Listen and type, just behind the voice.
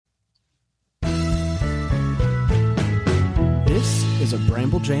is a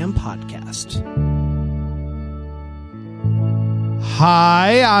Bramble Jam podcast.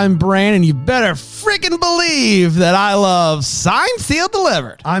 Hi, I'm Brandon. You better freaking believe that I love Signed, Sealed,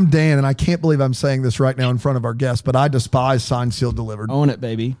 Delivered. I'm Dan, and I can't believe I'm saying this right now in front of our guests, but I despise Signed, Sealed, Delivered. Own it,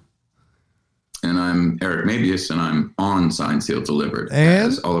 baby. And I'm Eric Mabius, and I'm on Signed, Sealed, Delivered and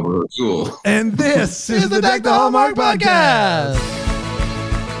as Oliver O'Toole. And this is the Deck the Hallmark podcast.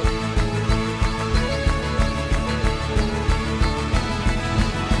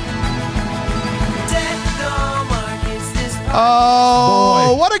 Oh,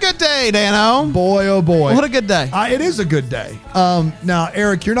 boy. What a good day, Dano. Boy, oh boy. What a good day. It is a good day. Now,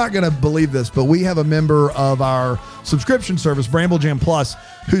 Eric, you're not going to believe this, but we have a member of our subscription service, Bramble Jam Plus,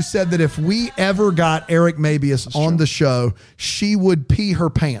 who said that if we ever got Eric Mabius on the show, she would pee her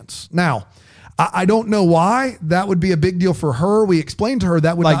pants. Now, I don't know why that would be a big deal for her. We explained to her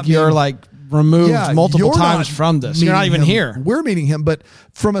that would like not you're mean, like removed multiple times from this. You're not even him. here. We're meeting him, but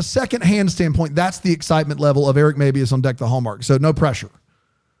from a secondhand standpoint, that's the excitement level of Eric Mabius on Deck the Hallmark. So no pressure.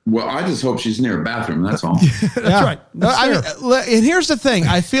 Well, I just hope she's near a bathroom. That's all. That's right. That's and here's the thing.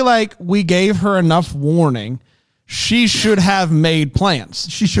 I feel like we gave her enough warning. She should have made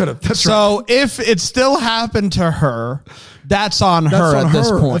plans. She should have. That's so right. If it still happened to her, that's on her at this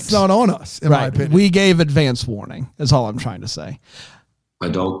point. It's not on us, in my opinion. We gave advance warning, is all I'm trying to say.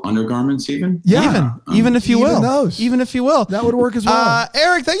 Adult undergarments, even? Yeah. Even if you will. Those. Even if you will. That would work as well.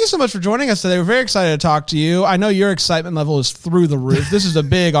 Eric, thank you so much for joining us today. We're very excited to talk to you. I know your excitement level is through the roof. This is a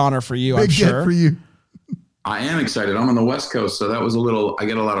big honor for you, I'm sure. Big for you. I am excited. I'm on the West Coast, so that was I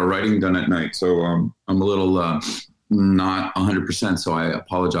get a lot of writing done at night. So I'm a little not 100%, so I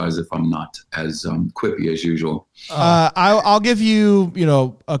apologize if I'm not as quippy as usual. I'll give you,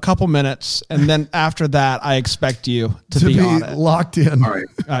 a couple minutes, and then after that, I expect you to be on it. Locked in. All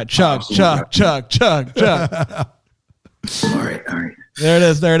right. Chug. All right. There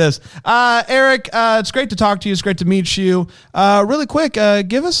it is. Eric, it's great to talk to you. It's great to meet you. Really quick,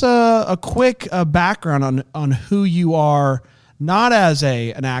 give us a quick background on who you are. Not as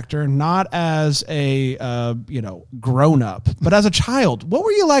an actor, not as a grown up, but as a child. What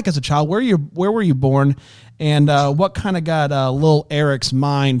were you like as a child? Where were you born, and what kind of got little Eric's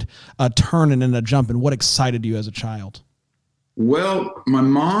mind turning and jumping? What excited you as a child? Well, my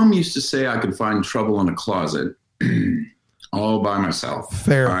mom used to say I could find trouble in a closet all by myself.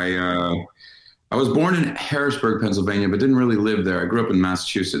 Fair. I was born in Harrisburg, Pennsylvania, but didn't really live there. I grew up in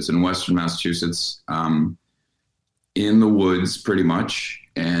Massachusetts, in Western Massachusetts. In the woods pretty much.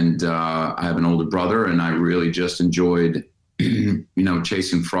 And I have an older brother, and I really just enjoyed,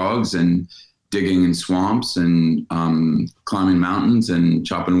 chasing frogs and digging in swamps and climbing mountains and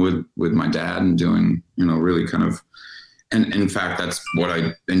chopping wood with my dad and doing, really kind of, and in fact, that's what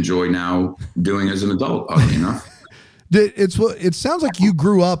I enjoy now doing as an adult, oddly enough. It sounds like you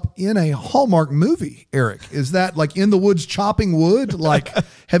grew up in a Hallmark movie, Eric. Is that like in the woods chopping wood? Like,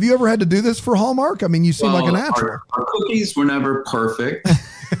 have you ever had to do this for Hallmark? I mean, you seem like a natural. Our cookies were never perfect.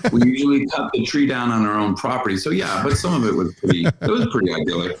 We usually cut the tree down on our own property. So yeah, but some of it was pretty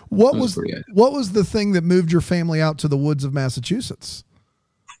idyllic. What was the thing that moved your family out to the woods of Massachusetts?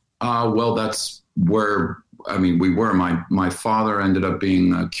 Well, that's where, we were. My father ended up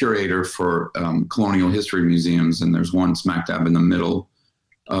being a curator for colonial history museums, and there's one smack dab in the middle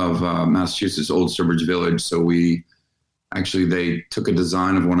of Massachusetts, Old Sturbridge Village. So they took a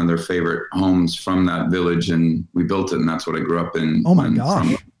design of one of their favorite homes from that village, and we built it, and that's what I grew up in. Oh my gosh.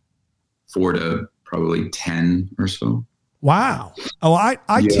 From 4 to probably 10 or so. Wow. Oh, I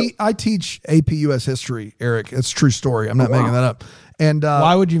teach AP US history, Eric. It's a true story. I'm not making that up. And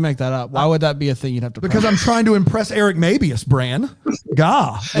why would you make that up? Why would that be a thing you'd have to? Because I'm trying to impress Eric Mabius, Bran.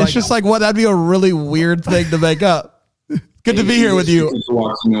 It's just like, that'd be a really weird thing to make up. Good to be here with you.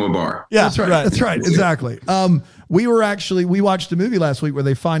 Walking to a bar. Yeah, that's right. That's right. Exactly. We watched a movie last week where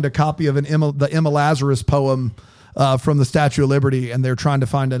they find a copy of the Emma Lazarus poem from the Statue of Liberty, and they're trying to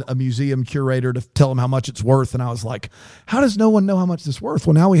find a museum curator to tell them how much it's worth. And I was like, how does no one know how much it's worth?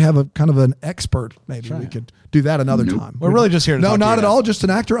 Well, now we have a kind of an expert. Maybe we could do that another time. We're really just here to talk not to at all. Just an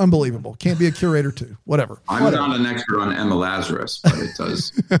actor. Unbelievable. Can't be a curator too. Whatever. I'm not an expert on Emma Lazarus, but it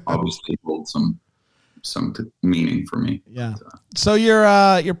does obviously hold some meaning for me. Yeah. So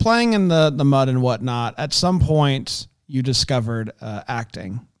you're playing in the mud and whatnot. At some point, you discovered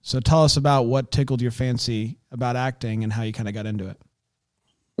acting. So tell us about what tickled your fancy about acting and how you kind of got into it.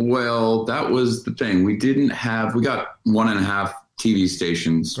 Well, that was the thing. We got 1.5 TV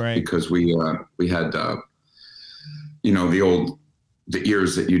stations because we had, the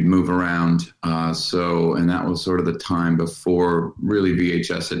ears that you'd move around. And that was sort of the time before really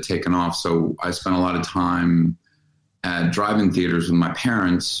VHS had taken off. So I spent a lot of time at drive-in theaters with my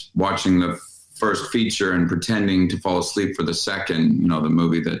parents, watching the first feature and pretending to fall asleep for the second, the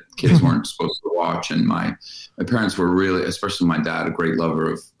movie that kids weren't supposed to watch. And my parents were really, especially my dad, a great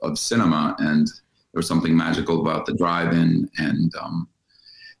lover of cinema. And there was something magical about the drive-in.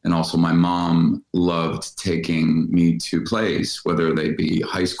 And also my mom loved taking me to plays, whether they be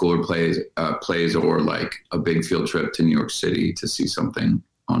high schooler plays or like a big field trip to New York City to see something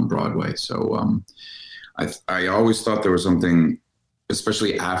on Broadway. So I always thought there was something,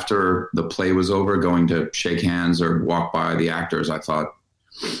 especially after the play was over, going to shake hands or walk by the actors. I thought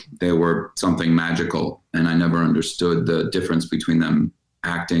they were something magical, and I never understood the difference between them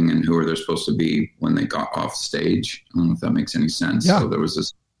acting and who they're supposed to be when they got off stage. I don't know if that makes any sense. Yeah. So there was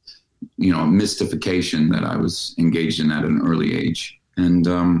this, mystification that I was engaged in at an early age. And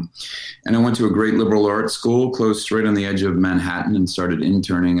I went to a great liberal arts school close right on the edge of Manhattan and started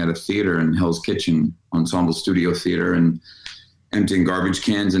interning at a theater in Hell's Kitchen Ensemble Studio Theater and emptying garbage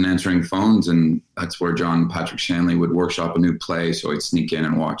cans and answering phones. And that's where John Patrick Shanley would workshop a new play. So I'd sneak in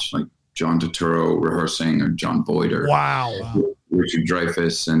and watch like John Turturro rehearsing or John Boyd or Richard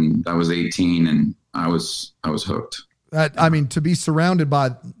Dreyfuss. And I was 18 and I was hooked. To be surrounded by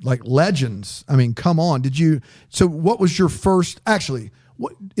like legends. I mean, come on. So what was your first,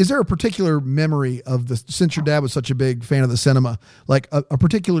 is there a particular memory since your dad was such a big fan of the cinema, like a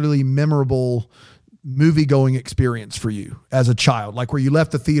particularly memorable movie going experience for you as a child, like where you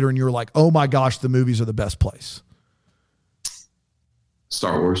left the theater and you were like, oh my gosh, the movies are the best place?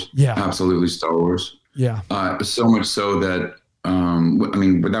 Star Wars. Yeah. Absolutely. Star Wars. Yeah. So much so that,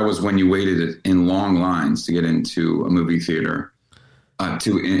 but that was when you waited in long lines to get into a movie theater,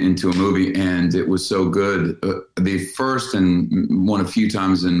 into a movie. And it was so good. The first and one of few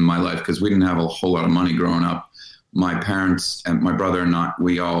times in my life, because we didn't have a whole lot of money growing up, my parents and my brother and I,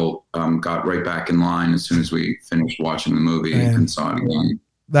 we all got right back in line as soon as we finished watching the movie and saw it again.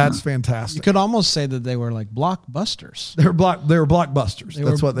 That's fantastic. You could almost say that they were like blockbusters. They were blockbusters.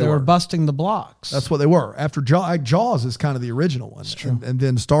 That's what they were. They were busting the blocks. That's what they were. After Jaws is kind of the original one. And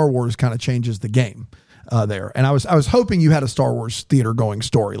then Star Wars kind of changes the game there. And I was hoping you had a Star Wars theater going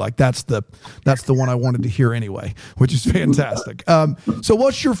story. Like that's the one I wanted to hear anyway, which is fantastic. So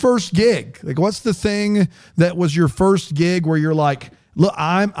what's your first gig? Like what's the thing that was your first gig where you're like, look,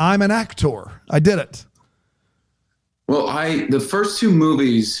 I'm an actor. I did it. Well, the first two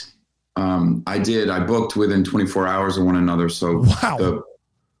movies I booked within 24 hours of one another. So wow.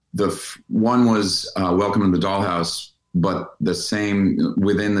 The one was Welcome to the Dollhouse, but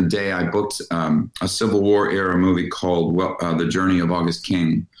within the day I booked a Civil War era movie called The Journey of August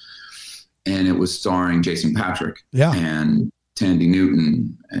King. And it was starring Jason Patric and Tandy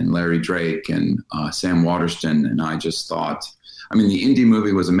Newton and Larry Drake and Sam Waterston. And I just thought, the indie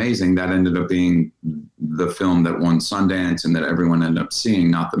movie was amazing. That ended up being the film that won Sundance and that everyone ended up seeing,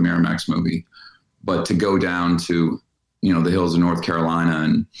 not the Miramax movie. But to go down to, the hills of North Carolina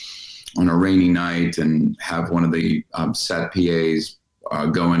and on a rainy night and have one of the set PAs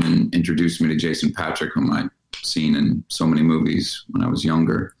go in and introduce me to Jason Patric, whom I'd seen in so many movies when I was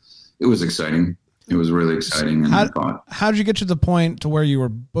younger. It was exciting. It was really exciting. And how did you get to the point to where you were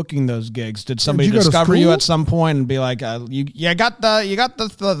booking those gigs? Did somebody discover you at some point and be like, you got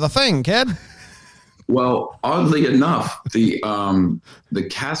the thing, kid? Well, oddly enough, the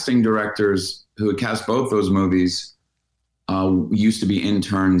casting directors who had cast both those movies used to be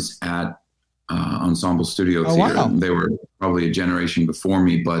interns at Ensemble Studio Theater. Wow. They were probably a generation before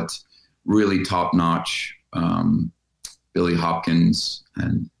me, but really top-notch. Billy Hopkins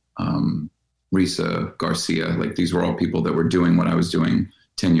and Risa Garcia, like these were all people that were doing what I was doing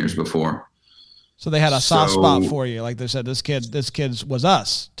 10 years before. So they had a soft spot for you. Like they said, this kid was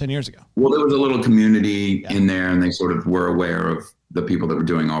us 10 years ago. Well, there was a little community in there and they sort of were aware of the people that were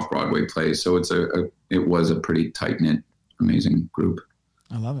doing off-Broadway plays. So it was a pretty tight-knit, amazing group.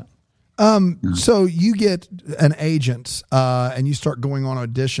 I love it. So you get an agent and you start going on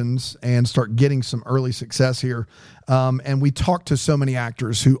auditions and start getting some early success here. And we talk to so many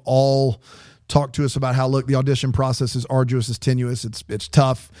actors who all talk to us about how, look, the audition process is arduous, it's tenuous, it's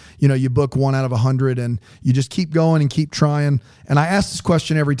tough. You book 1 out of 100 and you just keep going and keep trying. And I ask this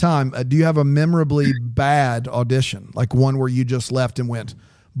question every time. Do you have a memorably bad audition? Like one where you just left and went,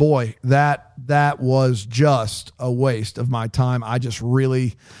 boy, that was just a waste of my time. I just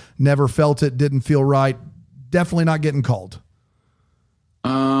really never felt it. Didn't feel right. Definitely not getting called.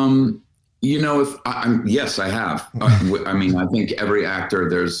 Yes, I have. I think every actor,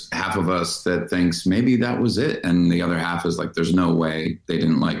 there's half of us that thinks maybe that was it. And the other half is like, there's no way they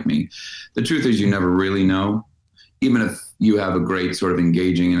didn't like me. The truth is you never really know. Even if you have a great sort of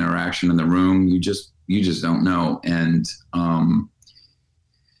engaging interaction in the room, you just don't know. And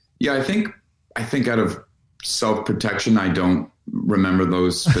yeah, I think out of self-protection, I don't remember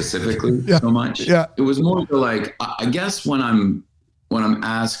those specifically so much. Yeah. It was more like, I guess when I'm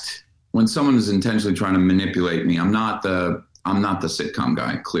asked, when someone is intentionally trying to manipulate me, I'm not the sitcom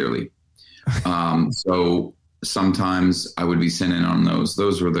guy, clearly. So sometimes I would be sent in on those.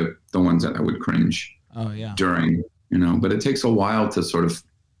 Those were the ones that I would cringe during, but it takes a while to sort of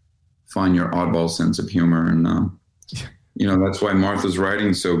find your oddball sense of humor. And, that's why Martha's writing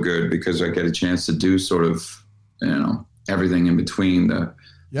is so good, because I get a chance to do sort of, everything in between the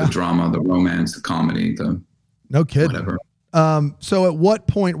drama, the romance, the comedy, no kidding. Whatever. So at what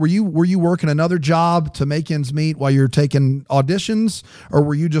point were you working another job to make ends meet while you're taking auditions, or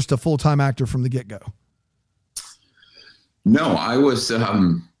were you just a full-time actor from the get-go? No, I was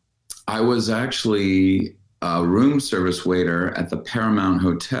actually a room service waiter at the Paramount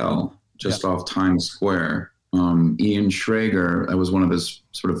Hotel just off Times Square. Ian Schrager, that was one of his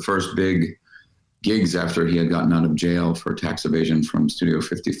sort of first big gigs after he had gotten out of jail for tax evasion from Studio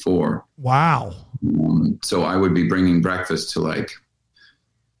 54. Wow. So I would be bringing breakfast to like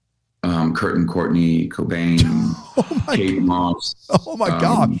Kurt and Courtney Cobain, Kate Moss. Oh my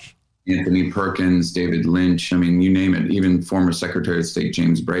gosh. Anthony Perkins, David Lynch. I mean, you name it, even former Secretary of State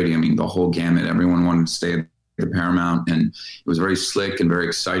James Brady. I mean, the whole gamut. Everyone wanted to stay at the Paramount, and it was very slick and very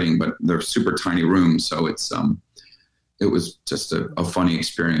exciting, but they're super tiny rooms. So it was just a funny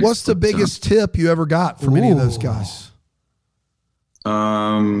experience. What's the biggest tip you ever got from any of those guys?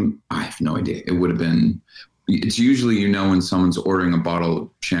 I have no idea. It would have been, it's usually, when someone's ordering a bottle of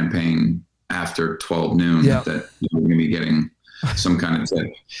champagne after 12 noon that you're going to be getting some kind of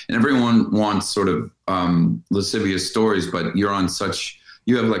tip. And everyone wants sort of lascivious stories, but you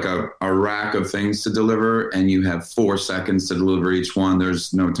have like a rack of things to deliver, and you have 4 seconds to deliver each one.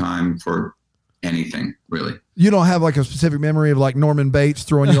 There's no time for anything, really. You don't have like a specific memory of like Norman Bates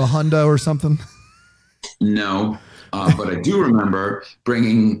throwing you a hundo or something? No, but I do remember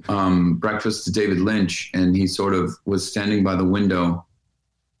bringing breakfast to David Lynch, and he sort of was standing by the window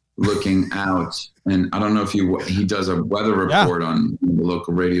looking out. And I don't know if he does a weather report on the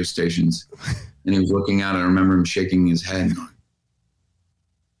local radio stations, and he was looking out. I remember him shaking his head and going,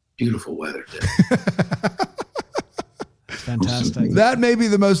 beautiful weather today. Fantastic. That may be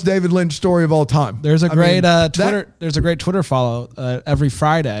the most David Lynch story of all time. There's a great Twitter. There's a great Twitter follow every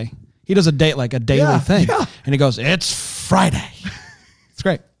Friday. He does a daily thing, and he goes, "It's Friday." It's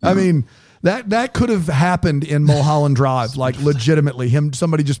great. I mean, that could have happened in Mulholland Drive, like legitimately.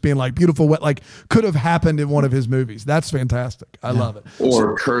 Somebody just being like beautiful, wet, like could have happened in one of his movies. That's fantastic. I love it.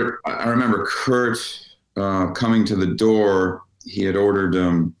 Or Kurt. I remember Kurt coming to the door. He had ordered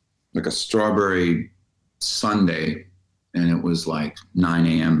like a strawberry sundae, and it was like 9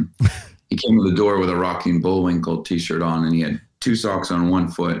 a.m. He came to the door with a Rocky and Bullwinkle t-shirt on, and he had 2 socks on one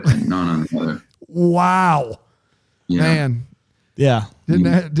foot and none on the other. Wow. Yeah. Man. Yeah.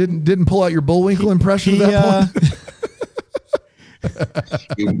 Didn't pull out your Bullwinkle impression at that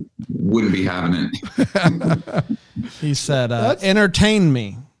point? He wouldn't be having it. He said, entertain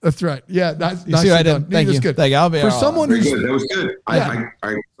me. That's right. Yeah. That's you see what I did? Thank you. Good. Thank you. I'll be for someone who's good. That was good. Yeah.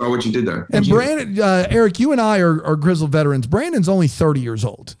 I saw what you did there. And Brandon, Eric, you and I are grizzled veterans. Brandon's only 30 years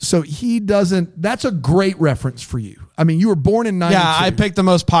old, so he doesn't. That's a great reference for you. I mean, you were born in 92. Yeah, I picked the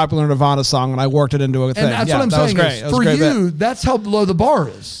most popular Nirvana song and I worked it into a thing. And that's what I'm saying. Was great. For you, that's how low the bar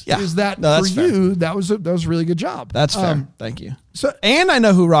is. Yeah. Is that for you? That was a really good job. That's fair. Thank you. So, and I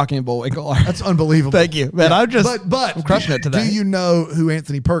know who Rocky and Bullwinkle are. That's unbelievable. Thank you. Man, I'm crushing it today. Do you know who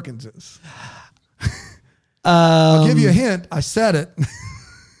Anthony Perkins is? I'll give you a hint. I said it.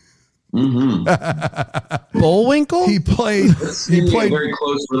 Mm-hmm. Bullwinkle? He played a very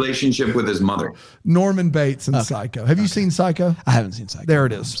close relationship with his mother. Norman Bates in Psycho. Have you seen Psycho? I haven't seen Psycho. There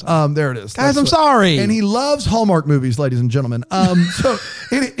it is. There it is. Guys, I'm sorry. And he loves Hallmark movies, ladies and gentlemen. So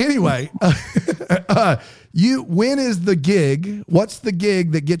anyway, when is the gig? What's the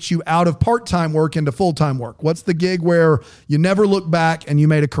gig that gets you out of part-time work into full-time work? What's the gig where you never look back and you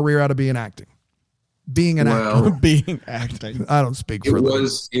made a career out of being acting? Being acting. I don't speak for it.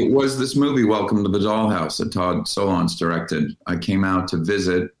 It was this movie, Welcome to the Dollhouse, that Todd Solondz directed. I came out to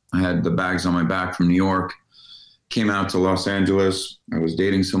visit. I had the bags on my back from New York. Came out to Los Angeles. I was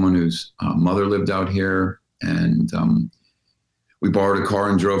dating someone whose mother lived out here, and we borrowed a car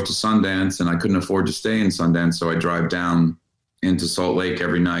and drove to Sundance. And I couldn't afford to stay in Sundance, so I drive down into Salt Lake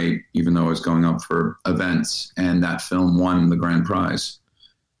every night, even though I was going up for events. And that film won the grand prize.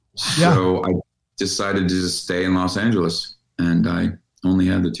 Yeah. So I decided to just stay in Los Angeles, and I only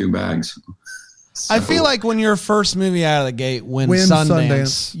had the 2 bags. I feel like when your first movie out of the gate wins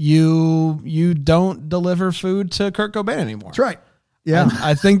Sundance, you don't deliver food to Kurt Cobain anymore. That's right. Yeah.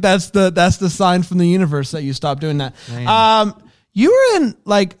 I think that's the sign from the universe that you stop doing that. You were in,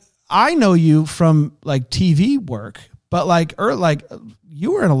 like, I know you from like TV work, but like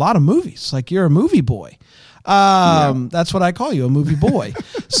you were in a lot of movies. Like, you're a movie boy. That's what I call you, a movie boy.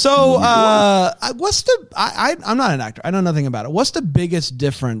 So, I'm not an actor. I know nothing about it. What's the biggest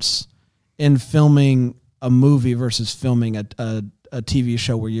difference in filming a movie versus filming a TV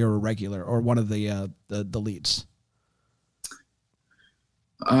show where you're a regular or one of the leads?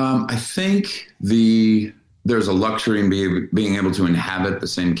 I think there's a luxury in being able to inhabit the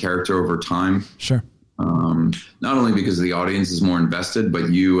same character over time. Sure. Not only because the audience is more invested, but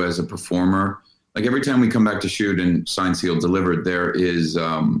you as a performer. Like, every time we come back to shoot and Signed, Sealed, Delivered, there is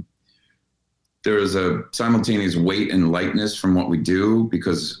a simultaneous weight and lightness from what we do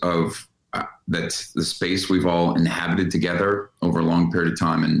because of that's the space we've all inhabited together over a long period of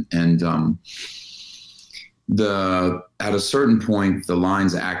time. And at a certain point, the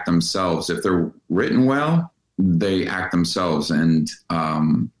lines act themselves. If they're written well, they act themselves. And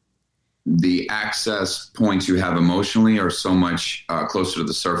the access points you have emotionally are so much closer to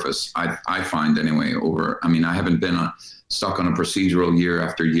the surface, I find anyway. I haven't been stuck on a procedural year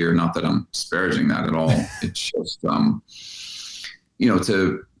after year. Not that I'm disparaging that at all. It's just,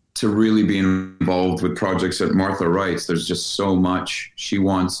 to really be involved with projects that Martha writes, there's just so much she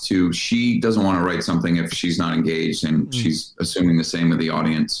doesn't want to write something if she's not engaged, and she's assuming the same with the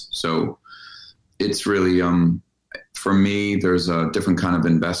audience. So it's really, for me, there's a different kind of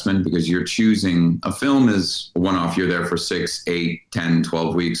investment because you're choosing. A film is a one-off. You're there for 6, 8, 10,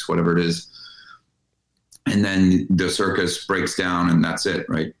 12 weeks, whatever it is. And then the circus breaks down and that's it,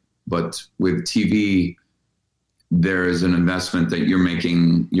 right? But with TV, there is an investment that you're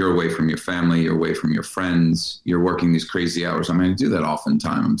making. You're away from your family. You're away from your friends. You're working these crazy hours. I mean, I do that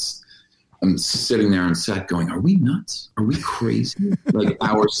oftentimes. I'm sitting there on set going, are we nuts? Are we crazy? Like,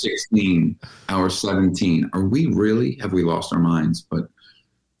 hour 16, hour 17. Are we really? Have we lost our minds? But,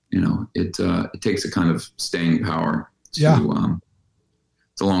 it takes a kind of staying power to,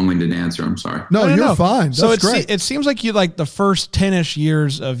 it's a long-winded answer. I'm sorry. No, you're fine. That's so great. It seems like you, like, the first 10-ish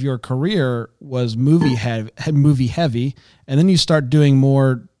years of your career was movie heavy, and then you start doing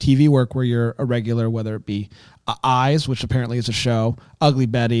more TV work where you're a regular, whether it be Eyes, which apparently is a show, Ugly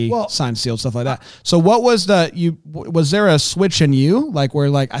Betty, Signed, Sealed, stuff like that. So what was was there a switch in you, like, where,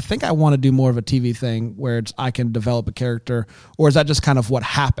 like, I think I want to do more of a TV thing where I can develop a character, or is that just kind of what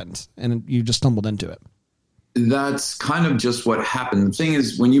happened and you just stumbled into it? That's kind of just what happened. The thing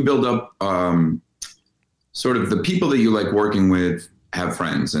is, when you build up sort of the people that you like working with have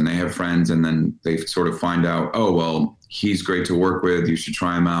friends, and they have friends, and then they sort of find out, oh, well, he's great to work with. You should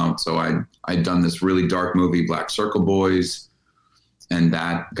try him out. So I'd done this really dark movie, Black Circle Boys. And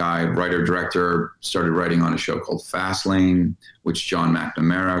that guy, writer, director, started writing on a show called Fastlane, which John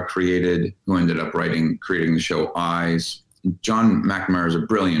McNamara created, who ended up creating the show Eyes. John McNamara is a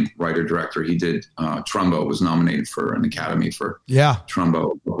brilliant writer, director. He did Trumbo, was nominated for an Academy for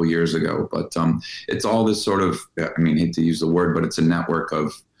Trumbo a couple years ago. But it's all this sort of, I hate to use the word, but it's a network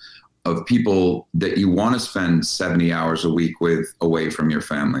of people that you want to spend 70 hours a week with away from your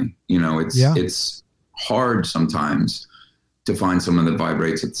family. It's hard sometimes to find someone that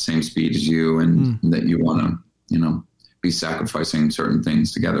vibrates at the same speed as you and that you want to, be sacrificing certain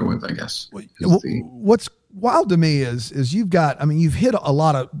things together with, I guess. What's wild to me is you've got, you've hit a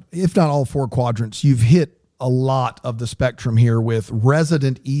lot of, if not all 4 quadrants, you've hit a lot of the spectrum here with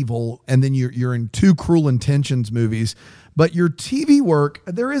Resident Evil, and then you're in 2 Cruel Intentions movies. But your TV work,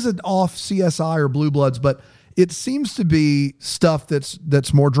 there is an off CSI or Blue Bloods, but it seems to be stuff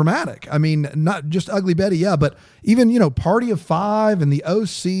that's more dramatic. Not just Ugly Betty, but even, Party of Five and the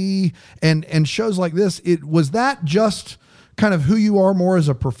OC and shows like this. Was that just kind of who you are more as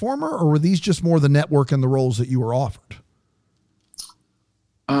a performer, or were these just more the network and the roles that you were offered?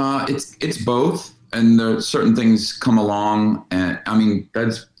 It's both. And there are certain things come along, and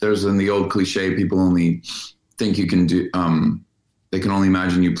there's in the old cliche, people only think you can do, they can only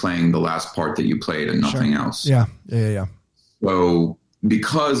imagine you playing the last part that you played and nothing else. Yeah. So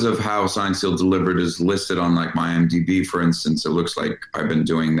because of how Signed, Sealed, Delivered is listed on, like, my IMDb, for instance, it looks like I've been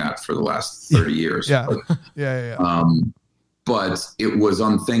doing that for the last 30 years. Yeah. But, but it was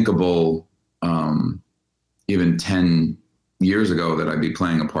unthinkable even 10 years ago that I'd be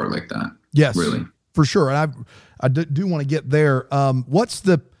playing a part like that. Yes, really. For sure. And I do want to get there. What's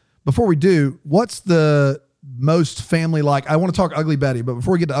the most family-like? I want to talk Ugly Betty, but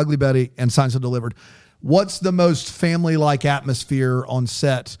before we get to Ugly Betty and Signed, Sealed, Delivered, what's the most family-like atmosphere on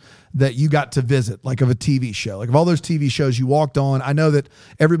set that you got to visit, like of a TV show? Like of all those TV shows you walked on, I know that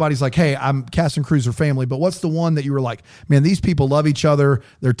everybody's like, hey, I'm cast and crews are family, but what's the one that you were like, man, these people love each other,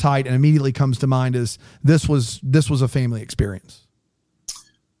 they're tight, and immediately comes to mind is this was a family experience?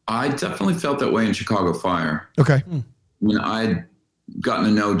 I definitely felt that way in Chicago Fire. Okay. I mean, I'd gotten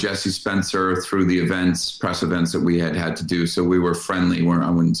to know Jesse Spencer through the press events that we had to do. So we were friendly. I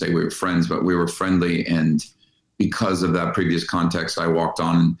wouldn't say we were friends, but we were friendly. And because of that previous context, I walked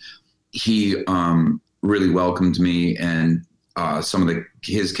on, and he really welcomed me. And some of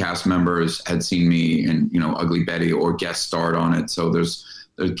his cast members had seen me in, Ugly Betty or guest starred on it. So there's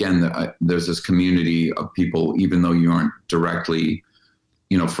this community of people, even though you aren't directly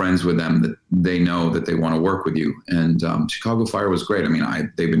friends with them, that they know that they want to work with you. And Chicago Fire was great. I mean,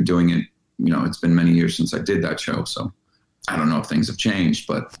 they've been doing it, it's been many years since I did that show. So I don't know if things have changed,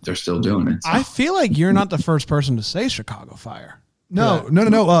 but they're still doing it. So. I feel like you're not the first person to say Chicago Fire. No.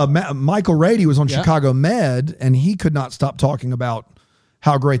 Michael Rady was on Chicago Med, and he could not stop talking about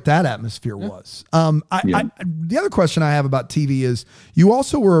how great that atmosphere was. The other question I have about TV is you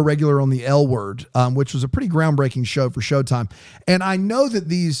also were a regular on the L Word, which was a pretty groundbreaking show for Showtime. And I know that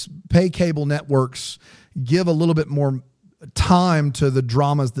these pay cable networks give a little bit more time to the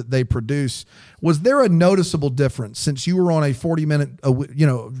dramas that they produce. Was there a noticeable difference since you were on a 40-minute,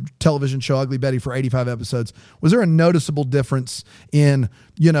 television show, Ugly Betty, for 85 episodes? Was there a noticeable difference in,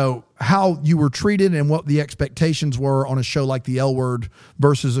 how you were treated and what the expectations were on a show like the L Word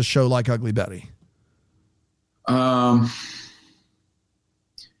versus a show like Ugly Betty? I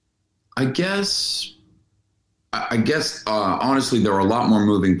guess, honestly, there were a lot more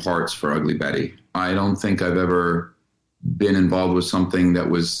moving parts for Ugly Betty. I don't think I've ever been involved with something that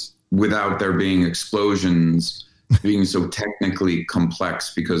was, without there being explosions, being so technically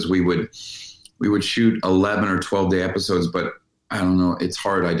complex, because we would shoot 11 or 12-day episodes, but I don't know, it's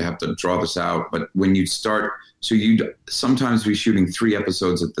hard. I'd have to draw this out. But when you start, so you'd sometimes be shooting 3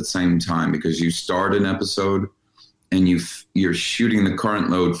 episodes at the same time, because you start an episode and you're shooting the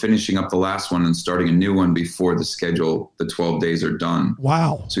current load, finishing up the last one and starting a new one before the 12 days are done.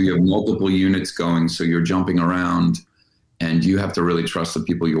 Wow. So you have multiple units going. So you're jumping around, and you have to really trust the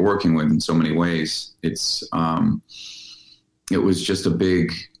people you're working with in so many ways. It was just a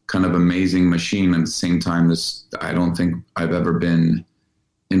big, kind of amazing machine. At the same time, I don't think I've ever been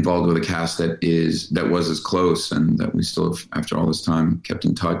involved with a cast that was as close, and that we still have, after all this time, kept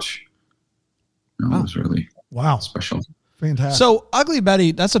in touch. It was really special. Fantastic. So Ugly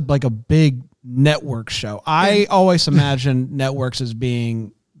Betty, that's a big network show. I always imagine networks as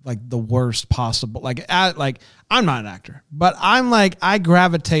being like the worst possible. I'm not an actor, but I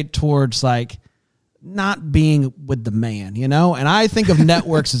gravitate towards not being with the man, and I think of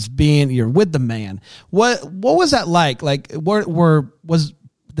networks as being you're with the man. What was that like? Was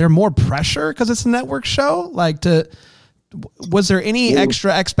there more pressure because it's a network show? Was there any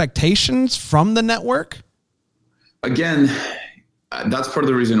extra expectations from the network? Again, that's part of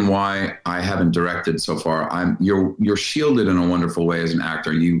the reason why I haven't directed so far. You're shielded in a wonderful way as an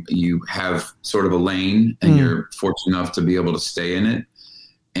actor. You have sort of a lane, and you're fortunate enough to be able to stay in it.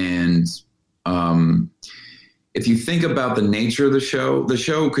 And if you think about the nature of the show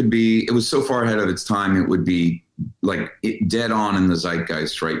it was so far ahead of its time, it would be dead on in the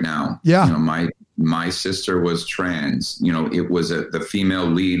zeitgeist right now. Yeah. My sister was trans, it was the female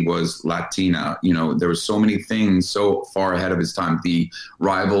lead was Latina, there were so many things so far ahead of its time. The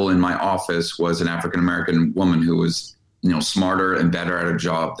rival in my office was an African-American woman who was, smarter and better at her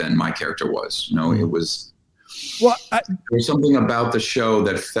job than my character was. It was, there was something about the show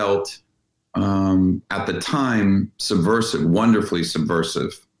that felt, at the time, subversive, wonderfully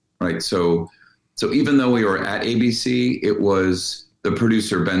subversive, right? So even though we were at ABC, it was the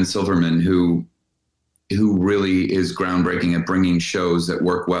producer, Ben Silverman, who really is groundbreaking at bringing shows that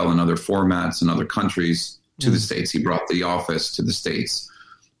work well in other formats and other countries to the States. He brought The Office to the States.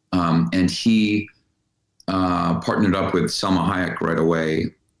 And he partnered up with Selma Hayek right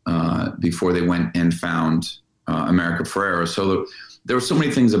away before they went and found America Ferrera. So there were so many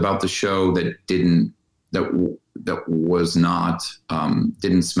things about the show that didn't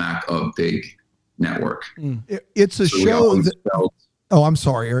smack of big network. It's a show that... Oh, I'm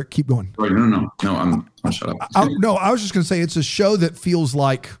sorry, Eric. Keep going. No. I'll shut up. I was just going to say it's a show that feels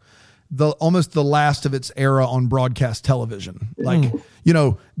like almost the last of its era on broadcast television.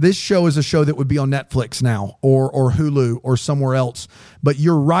 This show is a show that would be on Netflix now or Hulu or somewhere else. But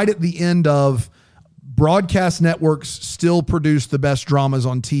you're right at the end of broadcast networks still produce the best dramas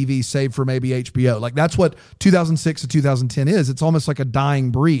on TV, save for maybe HBO. Like that's what 2006 to 2010 is. It's almost like a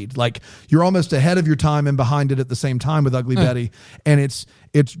dying breed. Like you're almost ahead of your time and behind it at the same time with Ugly Betty. And it's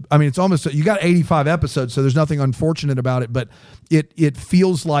almost, you got 85 episodes, so there's nothing unfortunate about it, but it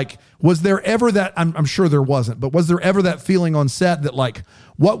feels like, was there ever that, I'm sure there wasn't, but was there ever that feeling on set that like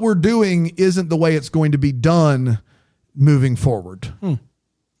what we're doing isn't the way it's going to be done moving forward?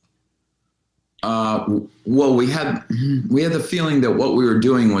 Well, we had the feeling that what we were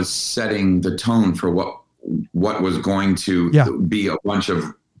doing was setting the tone for what was going to be a bunch of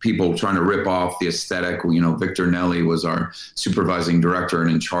people trying to rip off the aesthetic. You know, Victor Nelly was our supervising director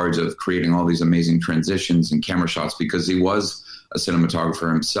and in charge of creating all these amazing transitions and camera shots because he was a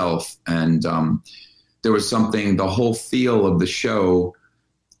cinematographer himself. And there was something, the whole feel of the show,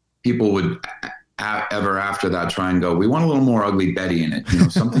 people would ever after that try and go, we want a little more Ugly Betty in it. You know,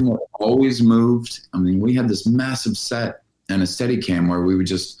 something that always moved. I mean, we had this massive set and a Steadicam where we would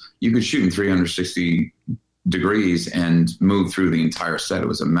you could shoot in 360 degrees and move through the entire set. It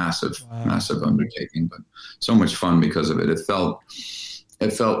was a massive undertaking, but so much fun because of it. It felt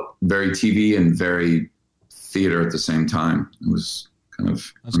very TV and very theater at the same time. It was kind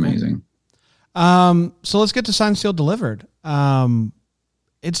of amazing. Cool. So let's get to Signed, Sealed, Delivered.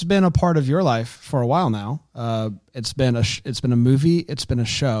 It's been a part of your life for a while now. It's been a movie. It's been a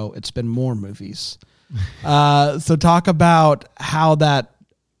show. It's been more movies. So talk about how that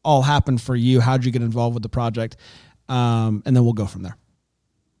all happened for you. How'd you get involved with the project? And then we'll go from there.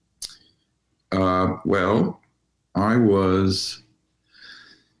 Well, I was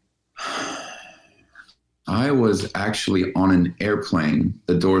actually on an airplane.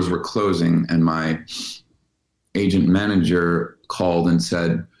 The doors were closing and my agent manager called and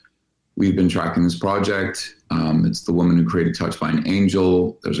said, we've been tracking this project. It's the woman who created Touched by an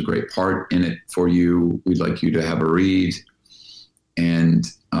Angel. There's a great part in it for you. We'd like you to have a read. And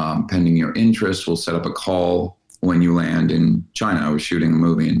pending your interest, we'll set up a call when you land in China. I was shooting a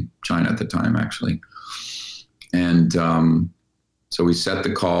movie in China at the time, actually. And so we set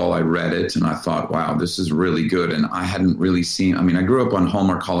the call. I read it and I thought, wow, this is really good. And I hadn't really seen, I grew up on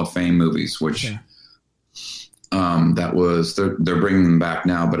Hallmark Hall of Fame movies, which they're bringing them back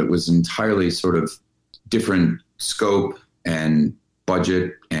now, but it was entirely sort of different scope and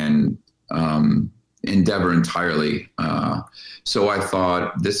budget and endeavor entirely. So I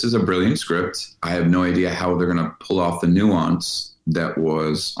thought, this is a brilliant script. I have no idea how they're going to pull off the nuance that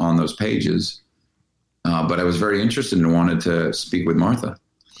was on those pages. But I was very interested and wanted to speak with Martha.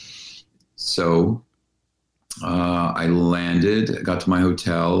 So I landed, got to my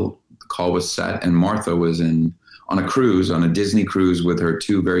hotel, the call was set, and Martha was on a Disney cruise with her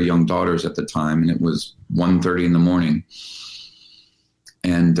two very young daughters at the time, and it was 1:30 in the morning.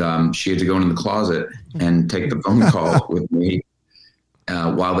 And she had to go into the closet and take the phone call with me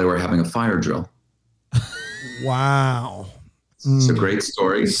while they were having a fire drill. Wow. It's a great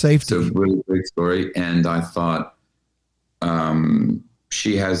story. Safety. It's a really great story. And I thought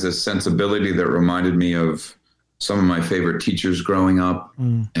she has this sensibility that reminded me of some of my favorite teachers growing up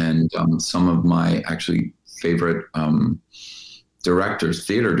and some of my actually favorite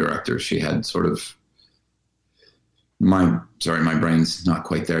theater directors. She had sort of my brain's not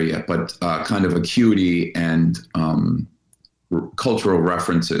quite there yet, but kind of acuity and cultural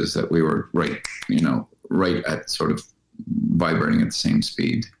references that we were right at sort of vibrating at the same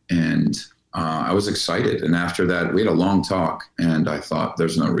speed. And I was excited. And after that, we had a long talk and I thought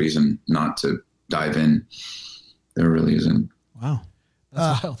there's no reason not to dive in. There really isn't. Wow.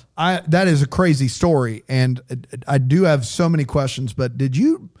 That's wild. That is a crazy story. And I do have so many questions, but did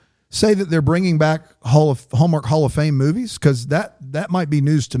you say that they're bringing back Hallmark Hall of Fame movies? Because that might be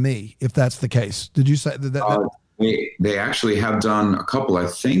news to me if that's the case. Did you say that? They actually have done a couple. I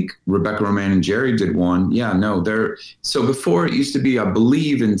think Rebecca Romaine and Jerry did one. Yeah, no, so before it used to be, I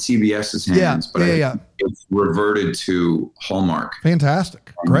believe, in CBS's hands, but it's reverted to Hallmark.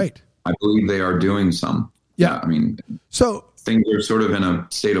 Fantastic. Great. I believe they are doing some. Yeah. So things are sort of in a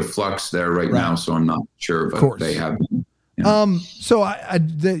state of flux there right now, so I'm not sure, but they have been. So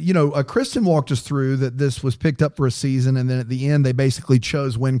Kristen walked us through that this was picked up for a season, and then at the end they basically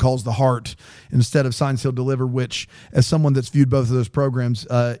chose When Calls the Heart instead of Signed, Sealed, Delivered, which, as someone that's viewed both of those programs,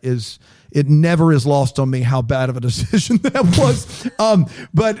 it never is lost on me how bad of a decision that was.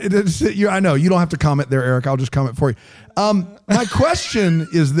 But I know you don't have to comment there, Eric. I'll just comment for you. My question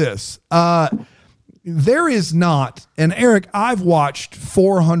is this. There is not, and Eric, I've watched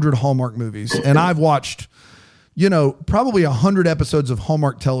 400 Hallmark movies, and I've watched probably 100 episodes of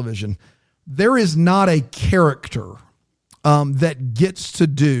Hallmark television. There is not a character that gets to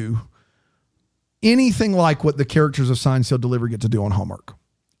do anything like what the characters of Signed, Sealed, Delivered get to do on Hallmark.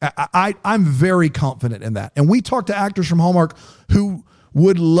 I'm very confident in that. And we talked to actors from Hallmark who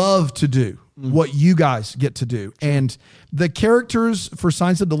would love to do what you guys get to do. And the characters for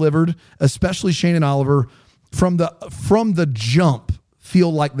Signed, Sealed, Delivered, especially Shane and Oliver, from the jump,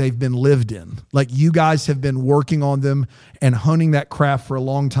 feel like they've been lived in. Like you guys have been working on them and honing that craft for a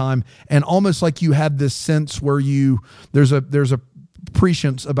long time. And almost like you have this sense where there's a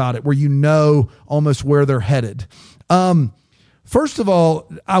prescience about it, where you know almost where they're headed. First of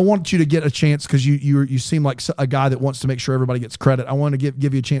all, I want you to get a chance, because you seem like a guy that wants to make sure everybody gets credit. I want to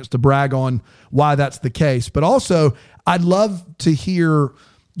give you a chance to brag on why that's the case. But also, I'd love to hear,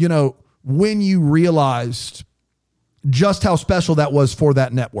 when you realized just how special that was for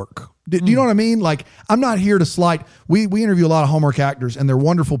that network. Do you know what I mean? Like, I'm not here to slight. We interview a lot of Hallmark actors, and they're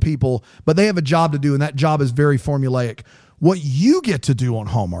wonderful people, but they have a job to do, and that job is very formulaic. What you get to do on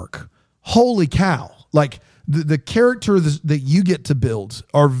Hallmark, holy cow! Like the characters that you get to build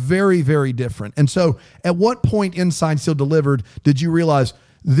are very, very different. And so, at what point in Signed, Sealed, Delivered did you realize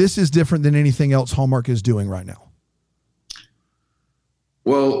this is different than anything else Hallmark is doing right now?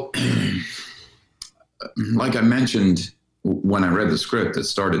 Well, like I mentioned, when I read the script, it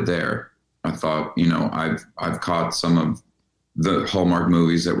started there. I thought, I've caught some of the Hallmark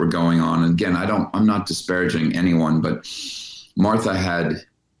movies that were going on. And again, I'm not disparaging anyone, but Martha had a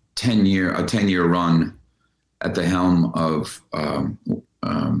 10-year run at the helm of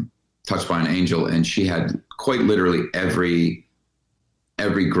Touched by an Angel, and she had quite literally every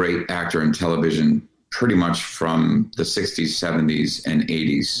great actor in television, pretty much from the 60s, 70s, and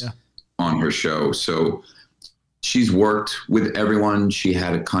 80s on her show. So she's worked with everyone. She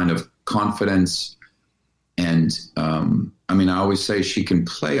had a kind of confidence. And I always say she can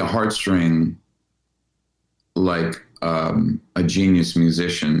play a heartstring like a genius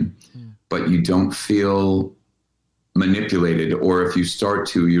musician, but you don't feel manipulated. Or if you start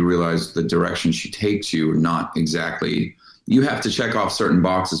to, you realize the direction she takes you, not exactly. You have to check off certain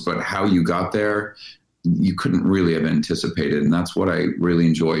boxes, but how you got there, you couldn't really have anticipated. And that's what I really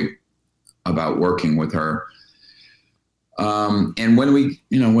enjoy about working with her. And when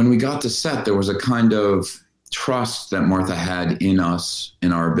we got to set, there was a kind of trust that Martha had in us,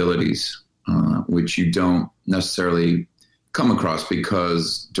 in our abilities, which you don't necessarily come across,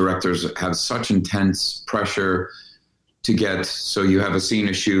 because directors have such intense pressure to get. So you have a scene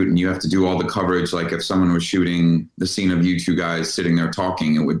to shoot and you have to do all the coverage. Like if someone was shooting the scene of you two guys sitting there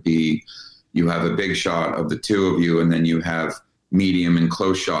talking, it would be, you have a big shot of the two of you, and then you have medium and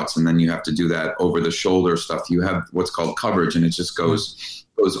close shots, and then you have to do that over the shoulder stuff. You have what's called coverage, and it just goes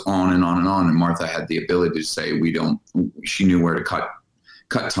on and on and on. And Martha had the ability to say, she knew where to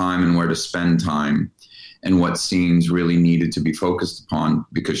cut time and where to spend time and what scenes really needed to be focused upon,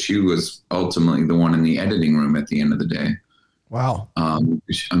 because she was ultimately the one in the editing room at the end of the day. Wow.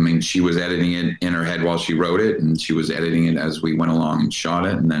 She was editing it in her head while she wrote it, and she was editing it as we went along and shot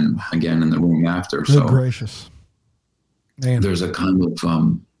it, and then again in the room after. Good gracious. Man. There's a kind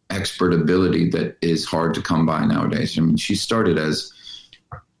of expert ability that is hard to come by nowadays. She started there's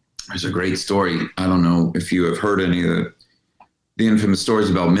a great story. I don't know if you have heard any of the infamous stories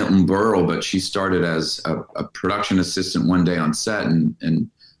about Milton Berle, but she started as a production assistant one day on set, and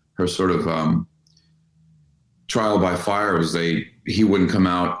her sort of trial by fire was he wouldn't come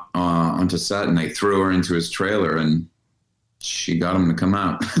out onto set, and they threw her into his trailer, and she got him to come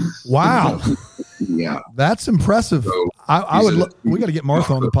out. Wow. Yeah. That's impressive. So we got to get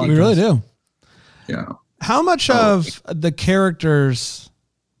Martha on the podcast. We really do. Yeah. How much of the characters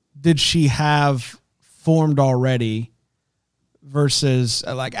did she have formed already versus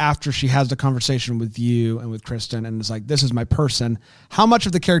like after she has the conversation with you and with Kristen and it's like, this is my person? How much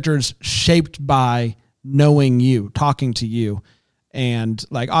of the characters shaped by knowing you, talking to you? And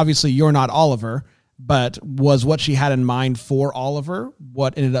like, obviously you're not Oliver, but was what she had in mind for Oliver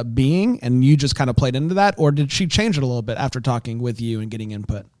what ended up being, and you just kind of played into that? Or did she change it a little bit after talking with you and getting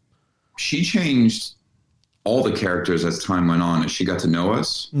input? She changed all the characters as time went on. As she got to know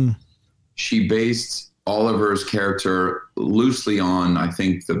us, she based Oliver's character loosely on, I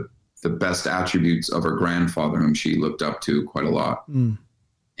think, the best attributes of her grandfather, whom she looked up to quite a lot.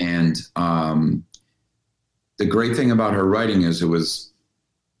 And the great thing about her writing is it was,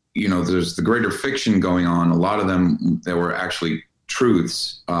 there's the greater fiction going on. A lot of them, there were actually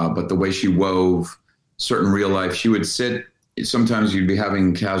truths, but the way she wove certain real life, she would sit, sometimes you'd be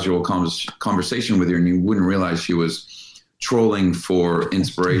having casual conversation with her and you wouldn't realize she was trolling for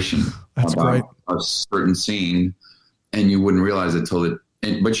inspiration about a certain scene, and you wouldn't realize it till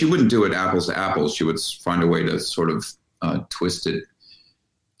but she wouldn't do it apples to apples. She would find a way to sort of twist it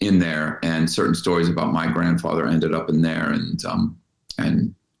in there, and certain stories about my grandfather ended up in there, and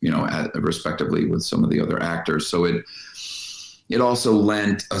respectively with some of the other actors. So it also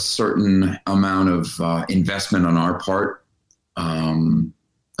lent a certain amount of investment on our part,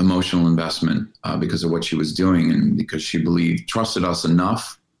 emotional investment, because of what she was doing, and because she trusted us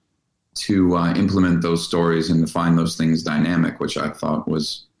enough to implement those stories and to find those things dynamic, which I thought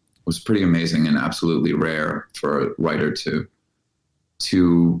was pretty amazing and absolutely rare for a writer to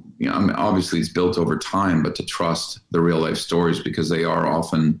obviously it's built over time, but to trust the real life stories, because they are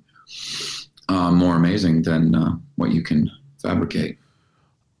often more amazing than what you can fabricate.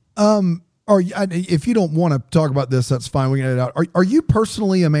 If you don't want to talk about this, that's fine. We can edit it out. Are you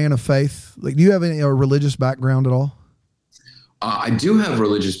personally a man of faith? Like, do you have any religious background at all? I do have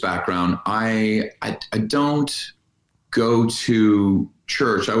religious background. I don't go to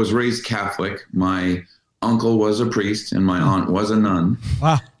church. I was raised Catholic. My uncle was a priest and my aunt was a nun.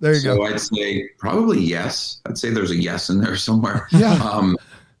 Wow, there you go. So I'd say probably yes. I'd say there's a yes in there somewhere. Yeah.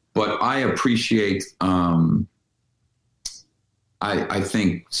 But I appreciate. I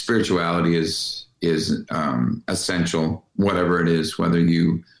think spirituality is essential, whatever it is, whether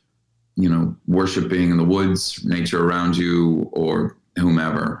you worship being in the woods, nature around you, or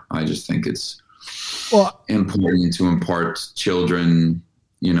whomever. I just think it's important to impart children.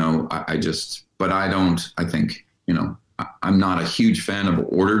 I'm not a huge fan of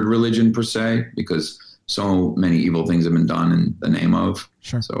ordered religion per se, because so many evil things have been done in the name of.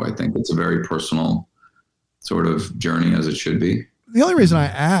 Sure. So I think it's a very personal sort of journey, as it should be. The only reason I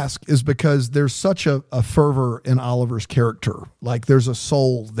ask is because there's such a fervor in Oliver's character. Like, there's a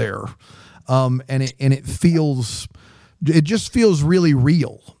soul there. And it just feels really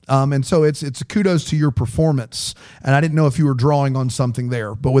real. And so it's a kudos to your performance. And I didn't know if you were drawing on something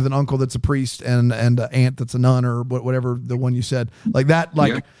there, but with an uncle that's a priest and an aunt that's a nun, or whatever the one you said, like that,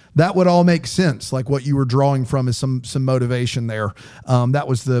 that would all make sense. Like, what you were drawing from is some motivation there. That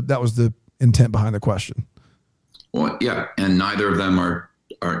was the intent behind the question. Well, yeah, and neither of them are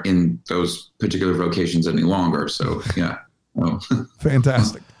in those particular vocations any longer. So, yeah. Well.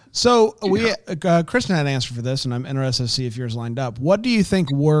 Fantastic. So Kristen had an answer for this, and I'm interested to see if yours lined up. What do you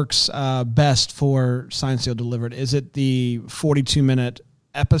think works best for Signed, Sealed, Delivered? Is it the 42-minute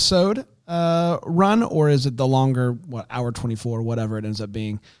episode run, or is it the longer, hour 24, whatever it ends up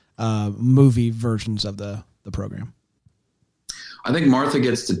being, movie versions of the program? I think Martha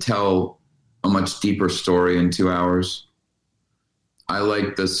gets to tell a much deeper story in 2 hours. I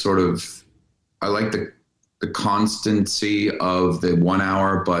like the constancy of the 1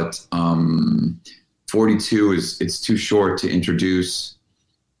 hour, but 42 it's too short to introduce,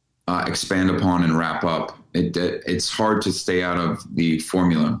 expand upon, and wrap up. It's hard to stay out of the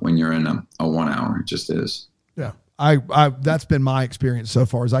formula when you're in a 1 hour. It just is. Yeah. I that's been my experience so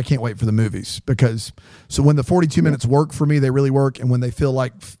far, is I can't wait for the movies, because so when the 42 minutes work for me, they really work. And when they feel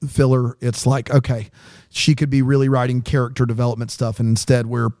like filler, it's like, okay, she could be really writing character development stuff, and instead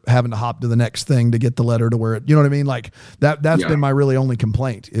we're having to hop to the next thing to get the letter to where it, you know what I mean? Like that's been my really only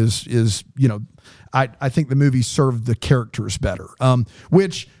complaint is, I think the movie served the characters better.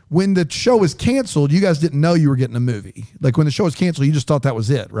 Which when the show was canceled, you guys didn't know you were getting a movie. Like, when the show was canceled, you just thought that was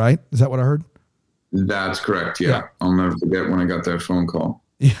it, right? Is that what I heard? That's correct. Yeah. I'll never forget when I got that phone call.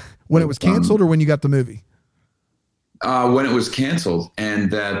 Yeah. When it was canceled, or when you got the movie? When it was canceled, and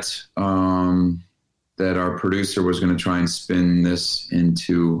that our producer was going to try and spin this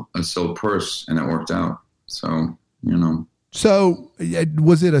into a silk purse, and it worked out. So, So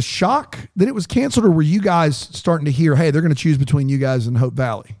was it a shock that it was canceled, or were you guys starting to hear, hey, they're going to choose between you guys and Hope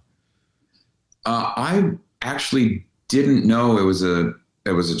Valley? I actually didn't know it was a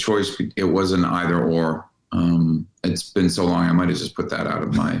choice. It wasn't either or. It's been so long, I might have just put that out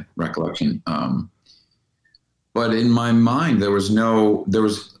of my recollection. But in my mind, there was nothing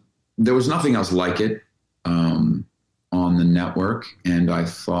else like it on the network, and I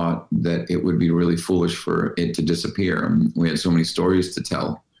thought that it would be really foolish for it to disappear. We had so many stories to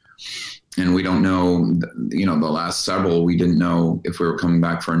tell, and we don't know. The last several, we didn't know if we were coming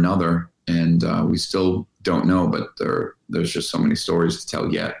back for another, and we still don't know. But there's just so many stories to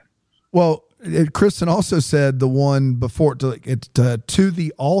tell yet. Well, Kristen also said the one before to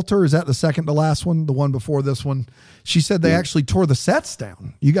the altar. Is that the second to last one? The one before this one? She said they actually tore the sets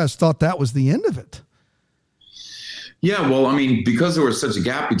down. You guys thought that was the end of it. Yeah, well, I mean, because there was such a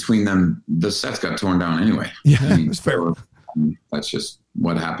gap between them, the sets got torn down anyway. Yeah, it's fair. That's just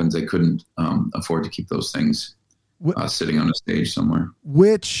what happens. They couldn't afford to keep those things sitting on a stage somewhere.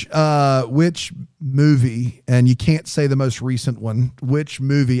 Which movie, and you can't say the most recent one, which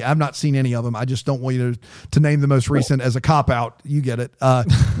movie, I've not seen any of them. I just don't want you to name the most recent as a cop out. You get it.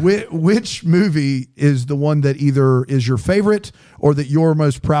 Which movie is the one that either is your favorite or that you're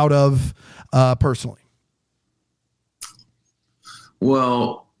most proud of personally?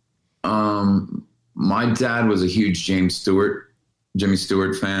 Well, my dad was a huge Jimmy Stewart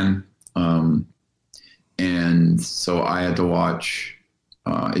fan. And so I had to watch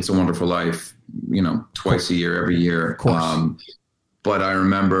It's a Wonderful Life, twice a year, every year. Of course. But I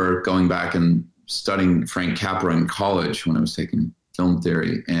remember going back and studying Frank Capra in college when I was taking film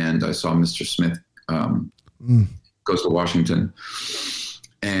theory, and I saw Mr. Smith Goes to Washington.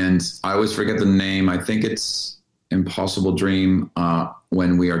 And I always forget the name. I think it's Impossible Dream,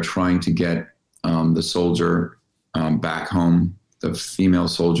 when we are trying to get the soldier back home, the female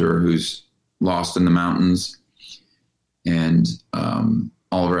soldier who's lost in the mountains, and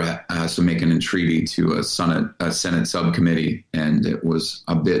Oliver has to make an entreaty to a Senate subcommittee, and it was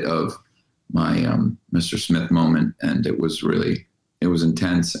a bit of my Mr. Smith moment, and it was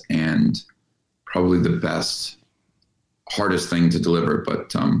intense and probably the hardest thing to deliver, but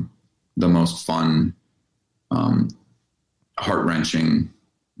the most fun, heart-wrenching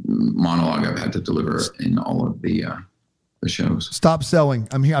monologue I've had to deliver in all of the shows. Stop selling.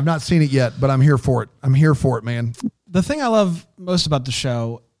 I'm here. I've not seen it yet, but I'm here for it. I'm here for it, man. The thing I love most about the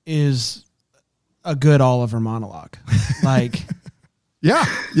show is a good Oliver monologue. Like, yeah.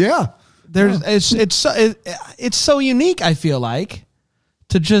 It's so unique. I feel like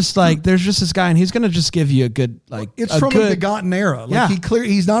to just like, there's just this guy and he's going to just give you a good, like, it's from a begotten era. Like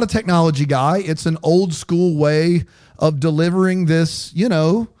he's not a technology guy. It's an old school way of delivering this,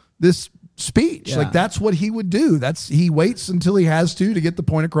 this speech. Yeah. Like that's what he would do. He waits until he has to get the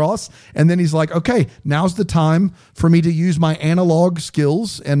point across. And then he's like, okay, now's the time for me to use my analog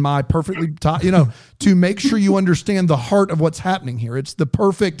skills and my perfectly, to make sure you understand the heart of what's happening here. It's the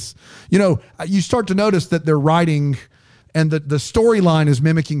perfect, you start to notice that they're writing and the storyline is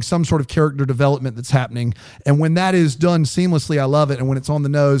mimicking some sort of character development that's happening. And when that is done seamlessly, I love it. And when it's on the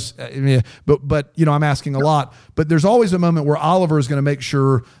nose, but I'm asking a lot, but there's always a moment where Oliver is going to make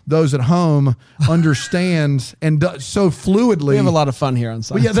sure those at home understand and so fluidly. We have a lot of fun here on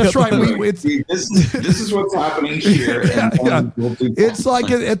Science. Yeah, that's right. This is what's happening here. It's like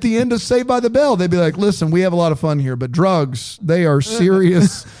at the end of Saved by the Bell, they'd be like, listen, we have a lot of fun here, but drugs, they are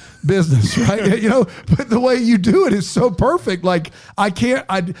serious business, right? But the way you do it is so perfect. Like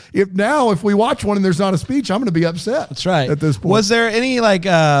if we watch one and there's not a speech, I'm going to be upset. That's right. At this point. Was there any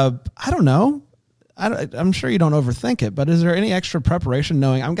I don't know. I'm sure you don't overthink it, but is there any extra preparation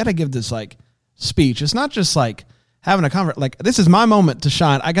knowing I'm going to give this like speech? It's not just like having a conversation. Like this is my moment to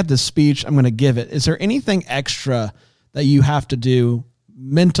shine. I got this speech. I'm going to give it. Is there anything extra that you have to do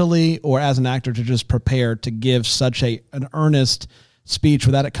mentally or as an actor to just prepare to give such an earnest speech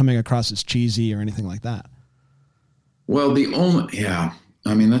without it coming across as cheesy or anything like that? Well, that's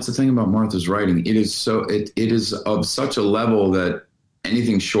the thing about Martha's writing. It is it is of such a level that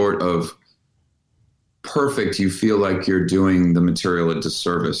anything short of perfect, you feel like you're doing the material a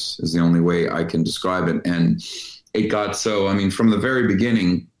disservice, is the only way I can describe it. And it got from the very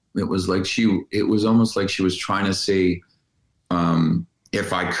beginning, it was almost like she was trying to see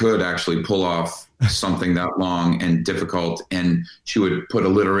if I could actually pull off something that long and difficult, and she would put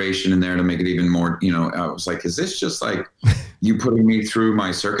alliteration in there to make it even more, I was like, is this just like you putting me through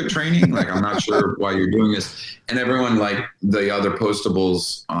my circuit training? Like, I'm not sure why you're doing this. And everyone, like the other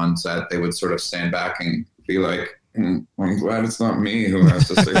postables on set, they would sort of stand back and be like, I'm glad it's not me who has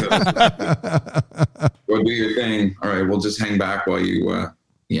to say that. Go do your thing. All right, we'll just hang back while you, but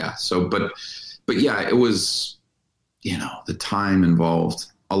yeah, it was, the time involved,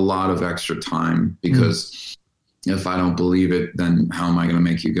 a lot of extra time, because if I don't believe it, then how am I going to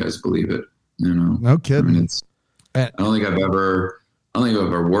make you guys believe it? No kidding. I don't think I've ever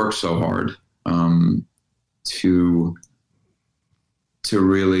worked so hard to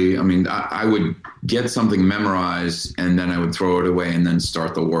really. I would get something memorized and then I would throw it away and then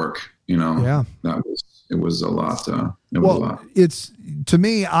start the work. Yeah, it was a lot. It's, to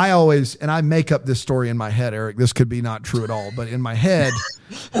me, I always, and I make up this story in my head, Eric, this could be not true at all, but in my head,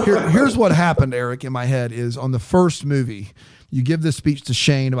 here's what happened, Eric, in my head is on the first movie, you give this speech to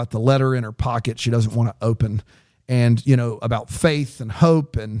Shane about the letter in her pocket she doesn't want to open, and, about faith and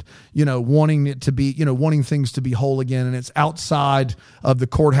hope and, wanting it to be, wanting things to be whole again. And it's outside of the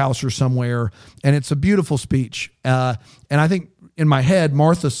courthouse or somewhere. And it's a beautiful speech. And I think in my head,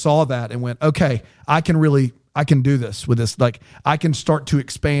 Martha saw that and went, okay, I can do this with this. Like, I can start to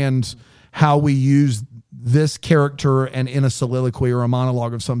expand how we use this character and in a soliloquy or a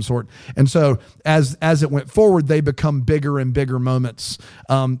monologue of some sort. And so as it went forward, they become bigger and bigger moments.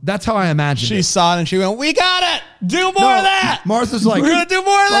 That's how I imagine She it. saw it and she went, "We got it. Do more of that." Martha's like, "We're going to do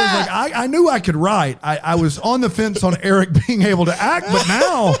more of that." Like, I knew I could write. I was on the fence on Eric being able to act, but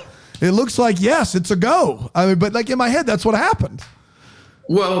now it looks like, yes, it's a go. I mean, but like in my head, that's what happened.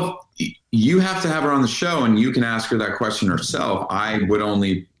 Well, you have to have her on the show and you can ask her that question herself. I would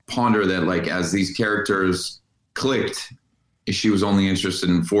only ponder that, like, as these characters clicked, she was only interested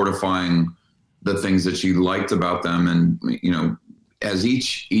in fortifying the things that she liked about them. And, you know, as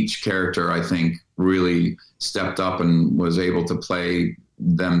each character, I think, really stepped up and was able to play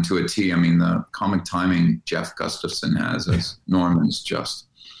them to a T. I mean, the comic timing Jeff Gustafson has as Norman is just,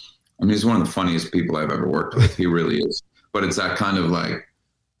 I mean, he's one of the funniest people I've ever worked with. He really is. But it's that kind of like,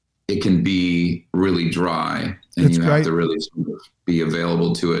 it can be really dry and It's you great. have to really sort of be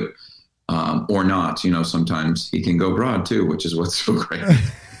available to it or not. You know, sometimes he can go broad too, which is what's so great.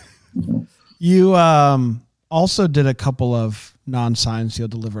 You also did a couple of non-Signed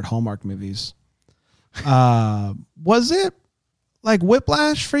Sealed Delivered Hallmark movies. Was it like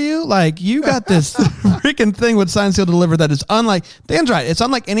whiplash for you? Like, you got this freaking thing with Signed Sealed Delivered that is unlike, Dan's right, it's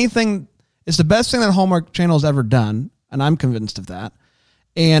unlike anything. It's the best thing that Hallmark Channel has ever done, and I'm convinced of that.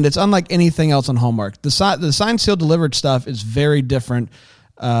 And it's unlike anything else on Hallmark. The Signed Sealed Delivered stuff is very different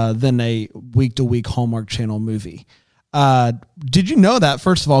than a week-to-week Hallmark Channel movie. Did you know that,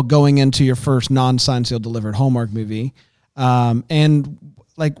 first of all, going into your first non-Signed Sealed Delivered Hallmark movie? And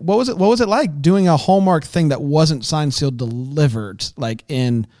like, what was it like doing a Hallmark thing that wasn't Signed Sealed Delivered, like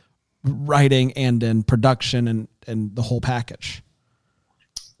in writing and in production and the whole package?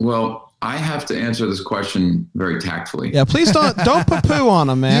 Well, I have to answer this question very tactfully. Yeah, please don't poo-poo on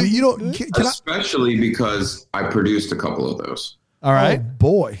them, man. You don't, Especially because I produced a couple of those. All right. Oh,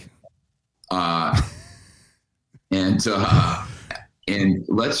 boy. And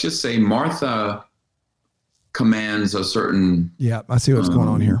let's just say Martha commands a certain Yeah, I see what's going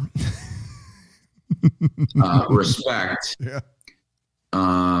on here. respect Yeah.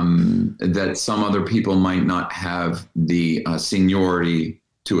 that some other people might not have the seniority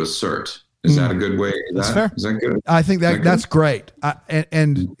to assert. Is that a good way? That's fair. Is that good? I think Is that that's good? great.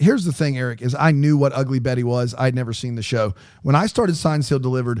 And here's the thing, Eric, is I knew what Ugly Betty was. I'd never seen the show. When I started Signed, Sealed,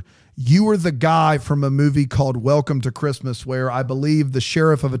 Delivered, you were the guy from a movie called Welcome to Christmas, where I believe the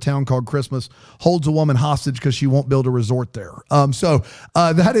sheriff of a town called Christmas holds a woman hostage because she won't build a resort there. So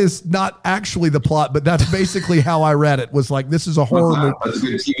that is not actually the plot, but that's basically how I read it, was like, this is a horror movie. That's a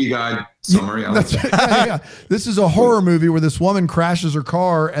good TV guide summary. I like that. Yeah. This is a horror movie where this woman crashes her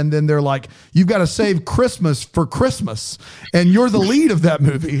car and then they're like, you've got to save Christmas for Christmas. And you're the lead of that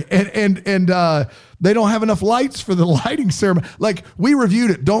movie. And they don't have enough lights for the lighting ceremony. Like, we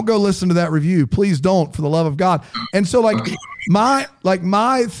reviewed it. Don't go listen to that review. Please don't, for the love of God. And so like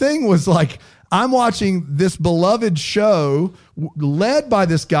my thing was like, I'm watching this beloved show led by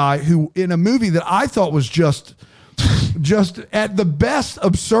this guy who, in a movie that I thought was just at the best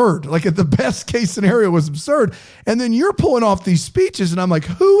absurd, like at the best case scenario was absurd. And then you're pulling off these speeches and I'm like,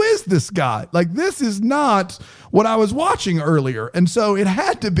 who is this guy? Like, this is not what I was watching earlier. And so it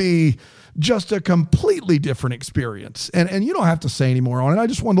had to be just a completely different experience. And you don't have to say any more on it. I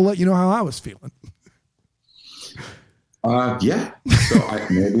just wanted to let you know how I was feeling. Yeah. So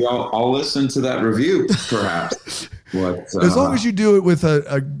maybe I'll listen to that review, perhaps. As long as you do it with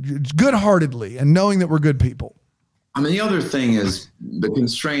a good-heartedly and knowing that we're good people. I mean, the other thing is the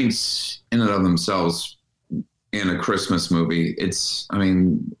constraints in and of themselves in a Christmas movie. I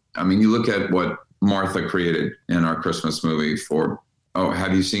mean, you look at what Martha created in our Christmas movie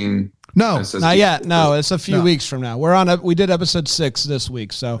have you seen? No, not yet. No, it's a few weeks from now. We did episode 6 this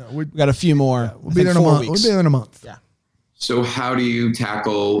week, so we got a few more. Yeah, we'll be there in a month. We'll be there in a month. Yeah. So how do you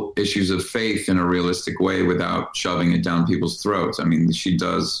tackle issues of faith in a realistic way without shoving it down people's throats? I mean, she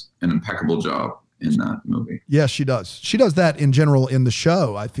does an impeccable job in that movie. Yes, she does. She does that in general in the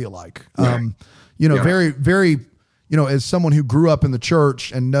show, I feel like. Right. Very, very, as someone who grew up in the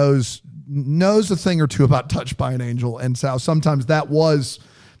church and knows a thing or two about Touched by an Angel, and so sometimes that was,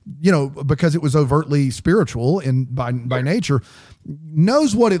 because it was overtly spiritual by nature,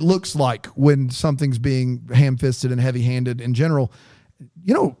 knows what it looks like when something's being ham-fisted and heavy-handed in general.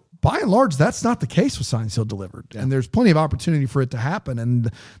 By and large, that's not the case with Signed, Sealed, Delivered. Yeah. And there's plenty of opportunity for it to happen. And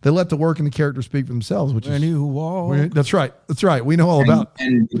they let the work and the characters speak for themselves, which that's right. That's right. We know all about.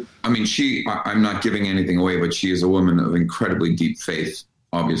 And I mean, I'm not giving anything away, but she is a woman of incredibly deep faith,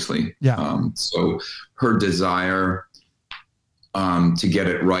 obviously. Yeah. So her desire to get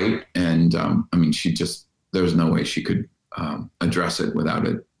it right. And there's no way she could address it without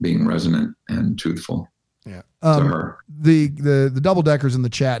it being resonant and truthful. Yeah. to her. The double deckers in the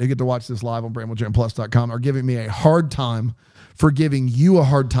chat who get to watch this live on BramwellJamPlus.com are giving me a hard time for giving you a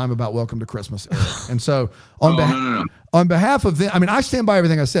hard time about Welcome to Christmas, Eric. And so on behalf of them, I mean, I stand by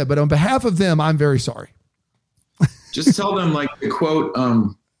everything I said, but on behalf of them, I'm very sorry. Just tell them, like the quote,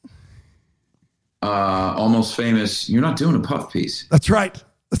 Almost Famous, you're not doing a puff piece. That's right.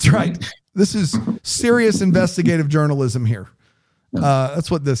 This is serious investigative journalism here. That's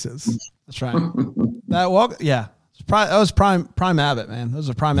what this is. That's right. That was prime Abbott, man. Those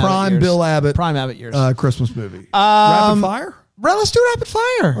are prime Abbott years. Bill Abbott. Prime Abbott years. Christmas movie. Rapid fire? Let's do rapid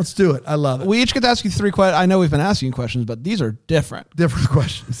fire. Let's do it. I love it. We each get to ask you 3 questions. I know we've been asking you questions, but these are different. Different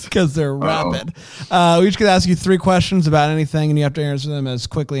questions. Because they're rapid. We each get to ask you 3 questions about anything, and you have to answer them as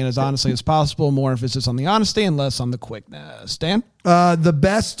quickly and as honestly as possible. More emphasis on the honesty and less on the quickness. Dan? The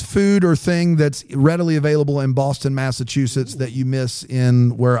best food or thing that's readily available in Boston, Massachusetts that you miss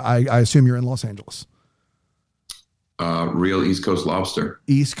in where I assume you're in Los Angeles. Real East Coast lobster.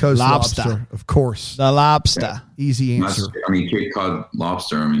 East Coast lobster, of course. The lobster. Yeah. Easy answer. Cape Cod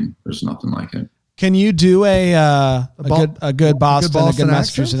lobster. I mean, there's nothing like it. Can you do a good Boston, a good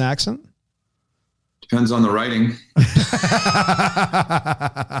Massachusetts accent? Depends on the writing.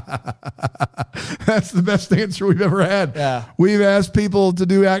 That's the best answer we've ever had. Yeah. We've asked people to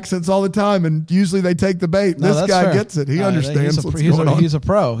do accents all the time, and usually they take the bait. No, this guy fair. gets it. He understands what's going on. He's a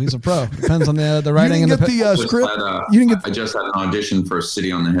pro. Depends on the writing. You didn't get the script? I just had an audition for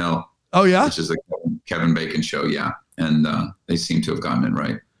City on the Hill. Oh, yeah? Which is a Kevin Bacon show, yeah. And they seem to have gotten it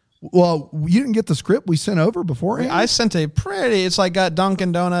right. Well, you didn't get the script we sent over beforehand? I sent it's like got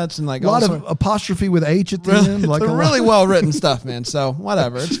Dunkin' Donuts and like a lot of apostrophe with H at the end. Like it's really well written stuff, man. So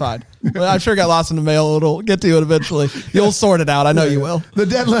whatever, it's fine. But I'm sure it got lost in the mail. It'll get to it eventually. You'll sort it out. I know you will. The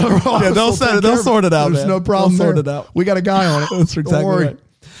dead letter. They'll sort it out. There's no problem. They'll sort it out. We got a guy on it. That's exactly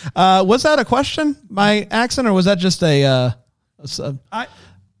right. Was that a question, my accent, or was that just it's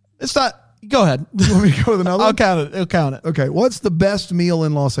not. Go ahead. You want me to go with another? I'll count it. Okay. What's the best meal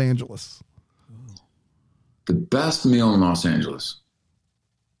in Los Angeles? The best meal in Los Angeles.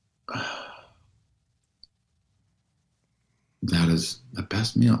 That is the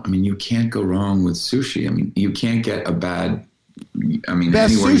best meal. I mean, you can't go wrong with sushi. I mean, you can't get a bad. I mean,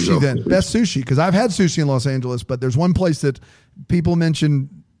 best anywhere sushi you go, then. Best sushi, because I've had sushi in Los Angeles, but there's one place that people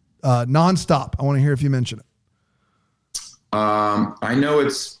mention nonstop. I want to hear if you mention it. I know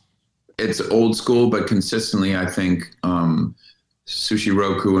it's old school, but consistently, I think Sushi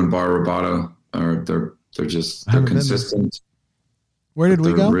Roku and Bar Roboto they're consistent. Where did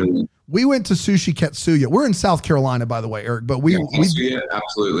we go? We went to Sushi Ketsuya. We're in South Carolina, by the way, Eric. But Ketsuya,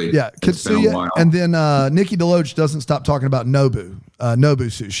 absolutely. Yeah, Ketsuya, and then Nikki DeLoach doesn't stop talking about Nobu. Nobu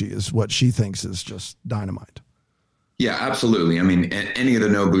sushi is what she thinks is just dynamite. Yeah, absolutely. I mean, any of the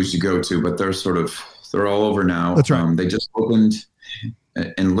Nobus you go to, but they're all over now. That's right. They just opened.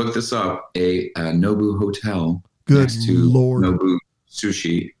 And look this up, a Nobu hotel next to Lord. Nobu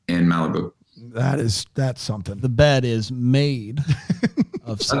Sushi in Malibu. That's something. The bed is made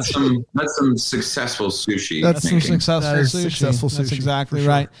of sushi. That's some successful sushi. That's making. some successful sushi. That's exactly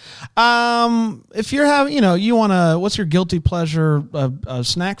right. If you're having, you want to, what's your guilty pleasure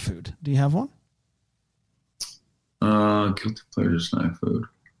snack food? Do you have one? Guilty pleasure snack food.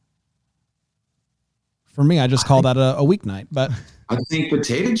 For me, I just call that a weeknight, but I think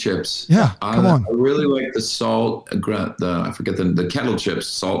potato chips. Yeah, come on. I really like the salt. I forget the kettle chips,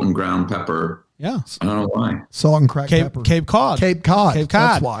 salt and ground pepper. Yeah, I don't know why. Salt and cracked pepper. Cape Cod.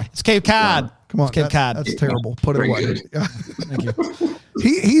 That's why. It's Cape Cod. Yeah. Come on, Cape Cod. That's terrible. Put it away. Thank you.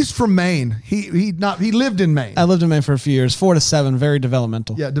 He's from Maine. He lived in Maine. I lived in Maine for a few years, 4 to 7, very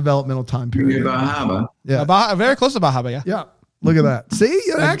developmental. Yeah, developmental time period. Bahama. Yeah, very close to Bahama. Yeah. Yeah. Look at that. See,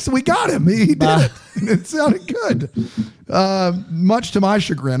 actually, we got him. He did it. It sounded good. Much to my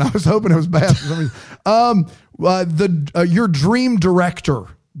chagrin. I was hoping it was bad for some reason. Your dream director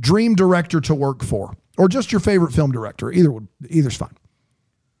to work for, or just your favorite film director. Either's fine.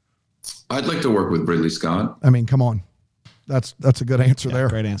 I'd like to work with Ridley Scott. I mean, come on. That's a good answer there.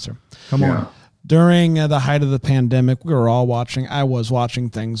 Great answer. Come on. During the height of the pandemic, we were all watching. I was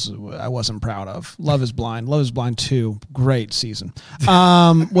watching things I wasn't proud of. Love is Blind. Love is Blind 2. Great season.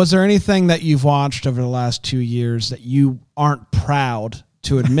 Was there anything that you've watched over the last 2 years that you aren't proud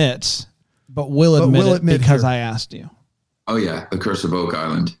to admit, but will admit because I asked you? Oh, yeah. The Curse of Oak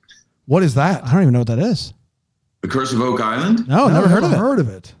Island. What is that? I don't even know what that is. The Curse of Oak Island? No, never heard of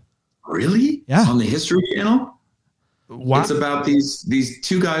it. Really? Yeah. On the History Channel? Wow. It's about these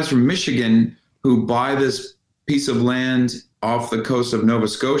 2 guys from Michigan who buy this piece of land off the coast of Nova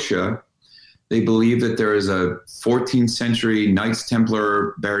Scotia, they believe that there is a 14th century Knights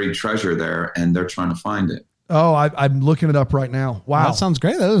Templar buried treasure there, and they're trying to find it. Oh, I'm looking it up right now. Wow. That sounds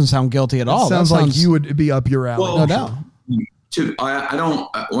great. That doesn't sound guilty at all. Sounds like you would be up your alley. Well, no doubt. I don't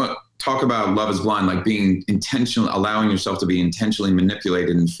talk about Love is Blind, like being intentional, allowing yourself to be intentionally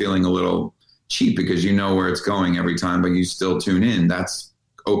manipulated and feeling a little cheap because you know where it's going every time, but you still tune in. That's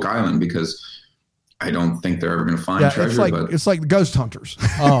Oak Island, because I don't think they're ever going to find treasure. It's like the Ghost Hunters.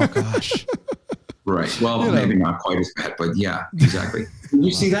 Oh gosh. Right. Well, maybe not quite as bad, but yeah, exactly. Did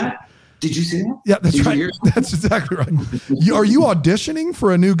you see that? Did you see that? Yeah, that's right. That's exactly right. Are you auditioning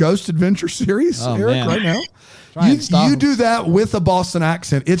for a new Ghost Adventure series, Eric, man. right now? You do that with a Boston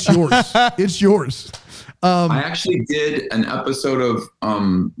accent. It's yours. It's yours. I actually did an episode of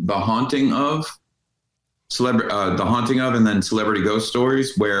The Haunting of, and then Celebrity Ghost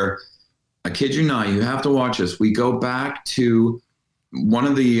Stories, where, I kid you not, you have to watch this. We go back to one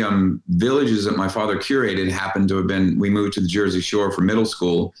of the villages that my father curated. Happened to have been, we moved to the Jersey Shore for middle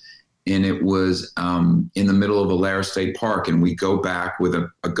school, and it was in the middle of Alair State Park. And we go back with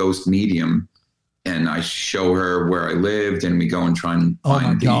a ghost medium, and I show her where I lived, and we go and try and find. Oh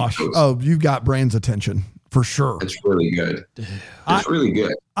my gosh! Ghost. Oh, you've got Brand's attention for sure. It's really good. It's really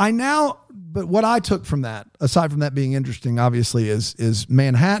good. But what I took from that, aside from that being interesting, obviously, is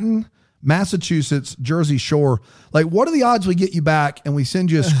Manhattan, Massachusetts, Jersey Shore. Like, what are the odds we get you back and we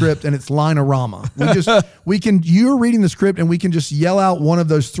send you a script and it's Line-O-Rama? You're reading the script and we can just yell out one of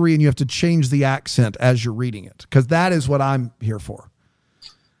those three and you have to change the accent as you're reading it. Because that is what I'm here for.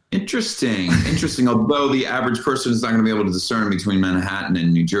 Interesting. Although the average person is not going to be able to discern between Manhattan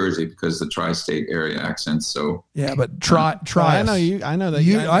and New Jersey because the tri-state area accents. So yeah, but try. I know you. I know that.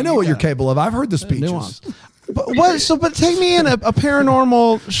 I know what you're capable of. I've heard the speeches. But take me in a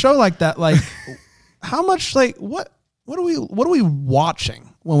paranormal show like that. Like, how much? Like, what are we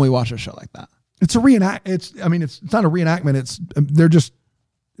watching when we watch a show like that? It's a reenact. It's not a reenactment. It's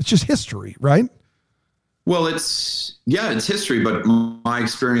just history, right? Well, it's history, but my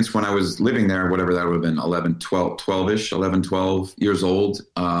experience when I was living there, whatever that would have been, 12 years old,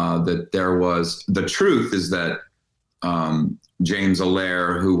 that there was, the truth is that James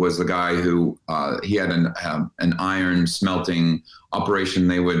Alair, who was the guy who, he had an iron smelting operation.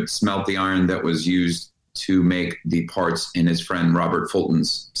 They would smelt the iron that was used to make the parts in his friend Robert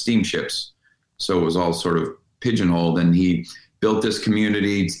Fulton's steamships. So it was all sort of pigeonholed, and he built this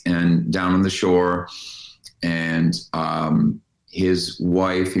community and down on the shore. And his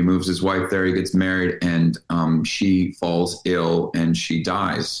wife, he moves his wife there, he gets married, and she falls ill and she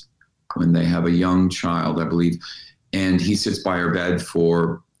dies when they have a young child, I believe. And he sits by her bed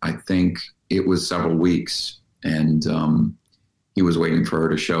for, I think it was several weeks. And he was waiting for her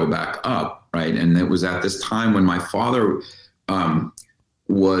to show back up, right? And it was at this time when my father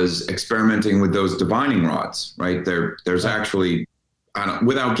was experimenting with those divining rods, right? There's actually...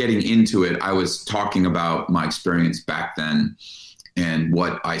 without getting into it, I was talking about my experience back then and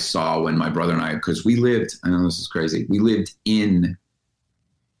what I saw when my brother and I, because we lived, I know this is crazy, we lived in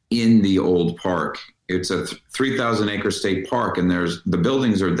the old park. It's a 3,000 acre state park, and the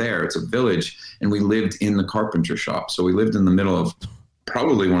buildings are there. It's a village, and we lived in the carpenter shop. So we lived in the middle of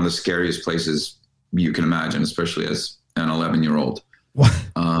probably one of the scariest places you can imagine, especially as an 11-year-old.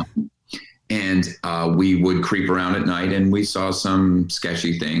 And we would creep around at night, and we saw some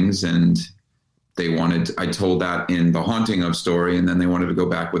sketchy things, and I told that in the Haunting of story, and then they wanted to go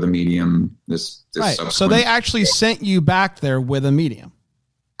back with a medium. This right. So they actually sent you back there with a medium.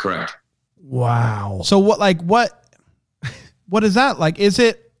 Correct. Wow. So what is that? Like, is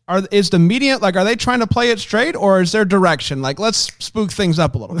the medium, like, are they trying to play it straight, or is there direction? Like, let's spook things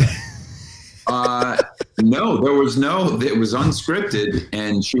up a little bit. No, it was unscripted,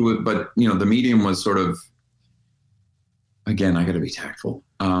 and but the medium was sort of, again, I got to be tactful.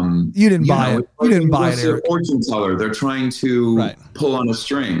 You didn't buy it. You didn't buy it, Eric. Fortune teller. They're trying to pull on a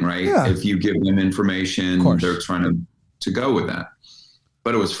string, right? Yeah. If you give them information, they're trying to go with that.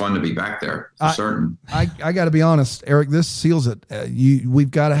 But it was fun to be back there, for certain. I got to be honest, Eric. This seals it.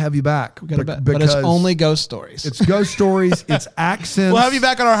 We've got to have you back. But it's only ghost stories. It's ghost stories. It's accents. We'll have you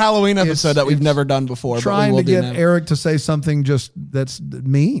back on our Halloween episode that we've never done before. Trying to get Eric to say something just that's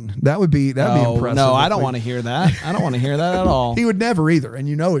mean. That'd be impressive. No, I don't want to hear that. I don't want to hear that at all. He would never either, and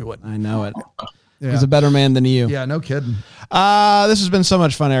you know he wouldn't. I know it. Yeah. He's a better man than you. Yeah, no kidding. This has been so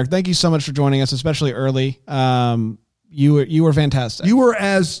much fun, Eric. Thank you so much for joining us, especially early. You were fantastic. You were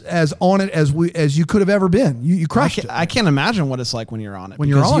as on it as you could have ever been. You crushed it. I can't imagine what it's like when you're on it.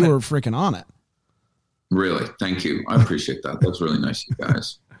 You were freaking on it. Really, thank you. I appreciate that. That's really nice, you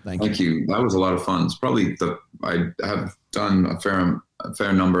guys. Thank you. That was a lot of fun. It's probably I have done a fair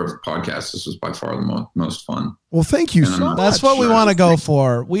number of podcasts. This was by far the most fun. Well, thank you so much. That's what we want to go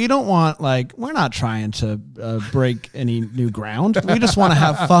for. We don't want we're not trying to break any new ground. We just want to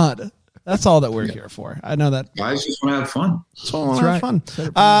have fun. That's all that we're here for. I know that. Guys just want to have fun. That's what we want to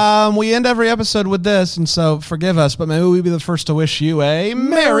have fun. We end every episode with this, and so forgive us, but maybe we'll be the first to wish you a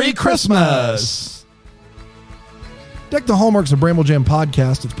Merry Christmas. Deck the Hallmarks of Bramble Jam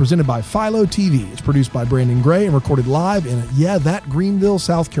podcast. It's presented by Philo TV. It's produced by Brandon Gray and recorded live in, Greenville,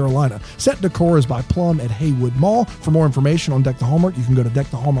 South Carolina. Set decor is by Plum at Haywood Mall. For more information on Deck the Hallmark, you can go to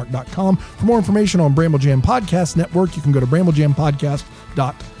deckthehallmark.com. For more information on Bramble Jam Podcast Network, you can go to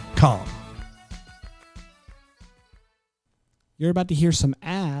bramblejampodcast.com. You're about to hear some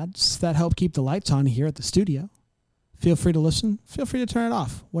ads that help keep the lights on here at the studio. Feel free to listen. Feel free to turn it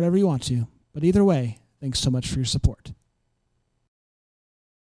off, whatever you want to. But either way, thanks so much for your support.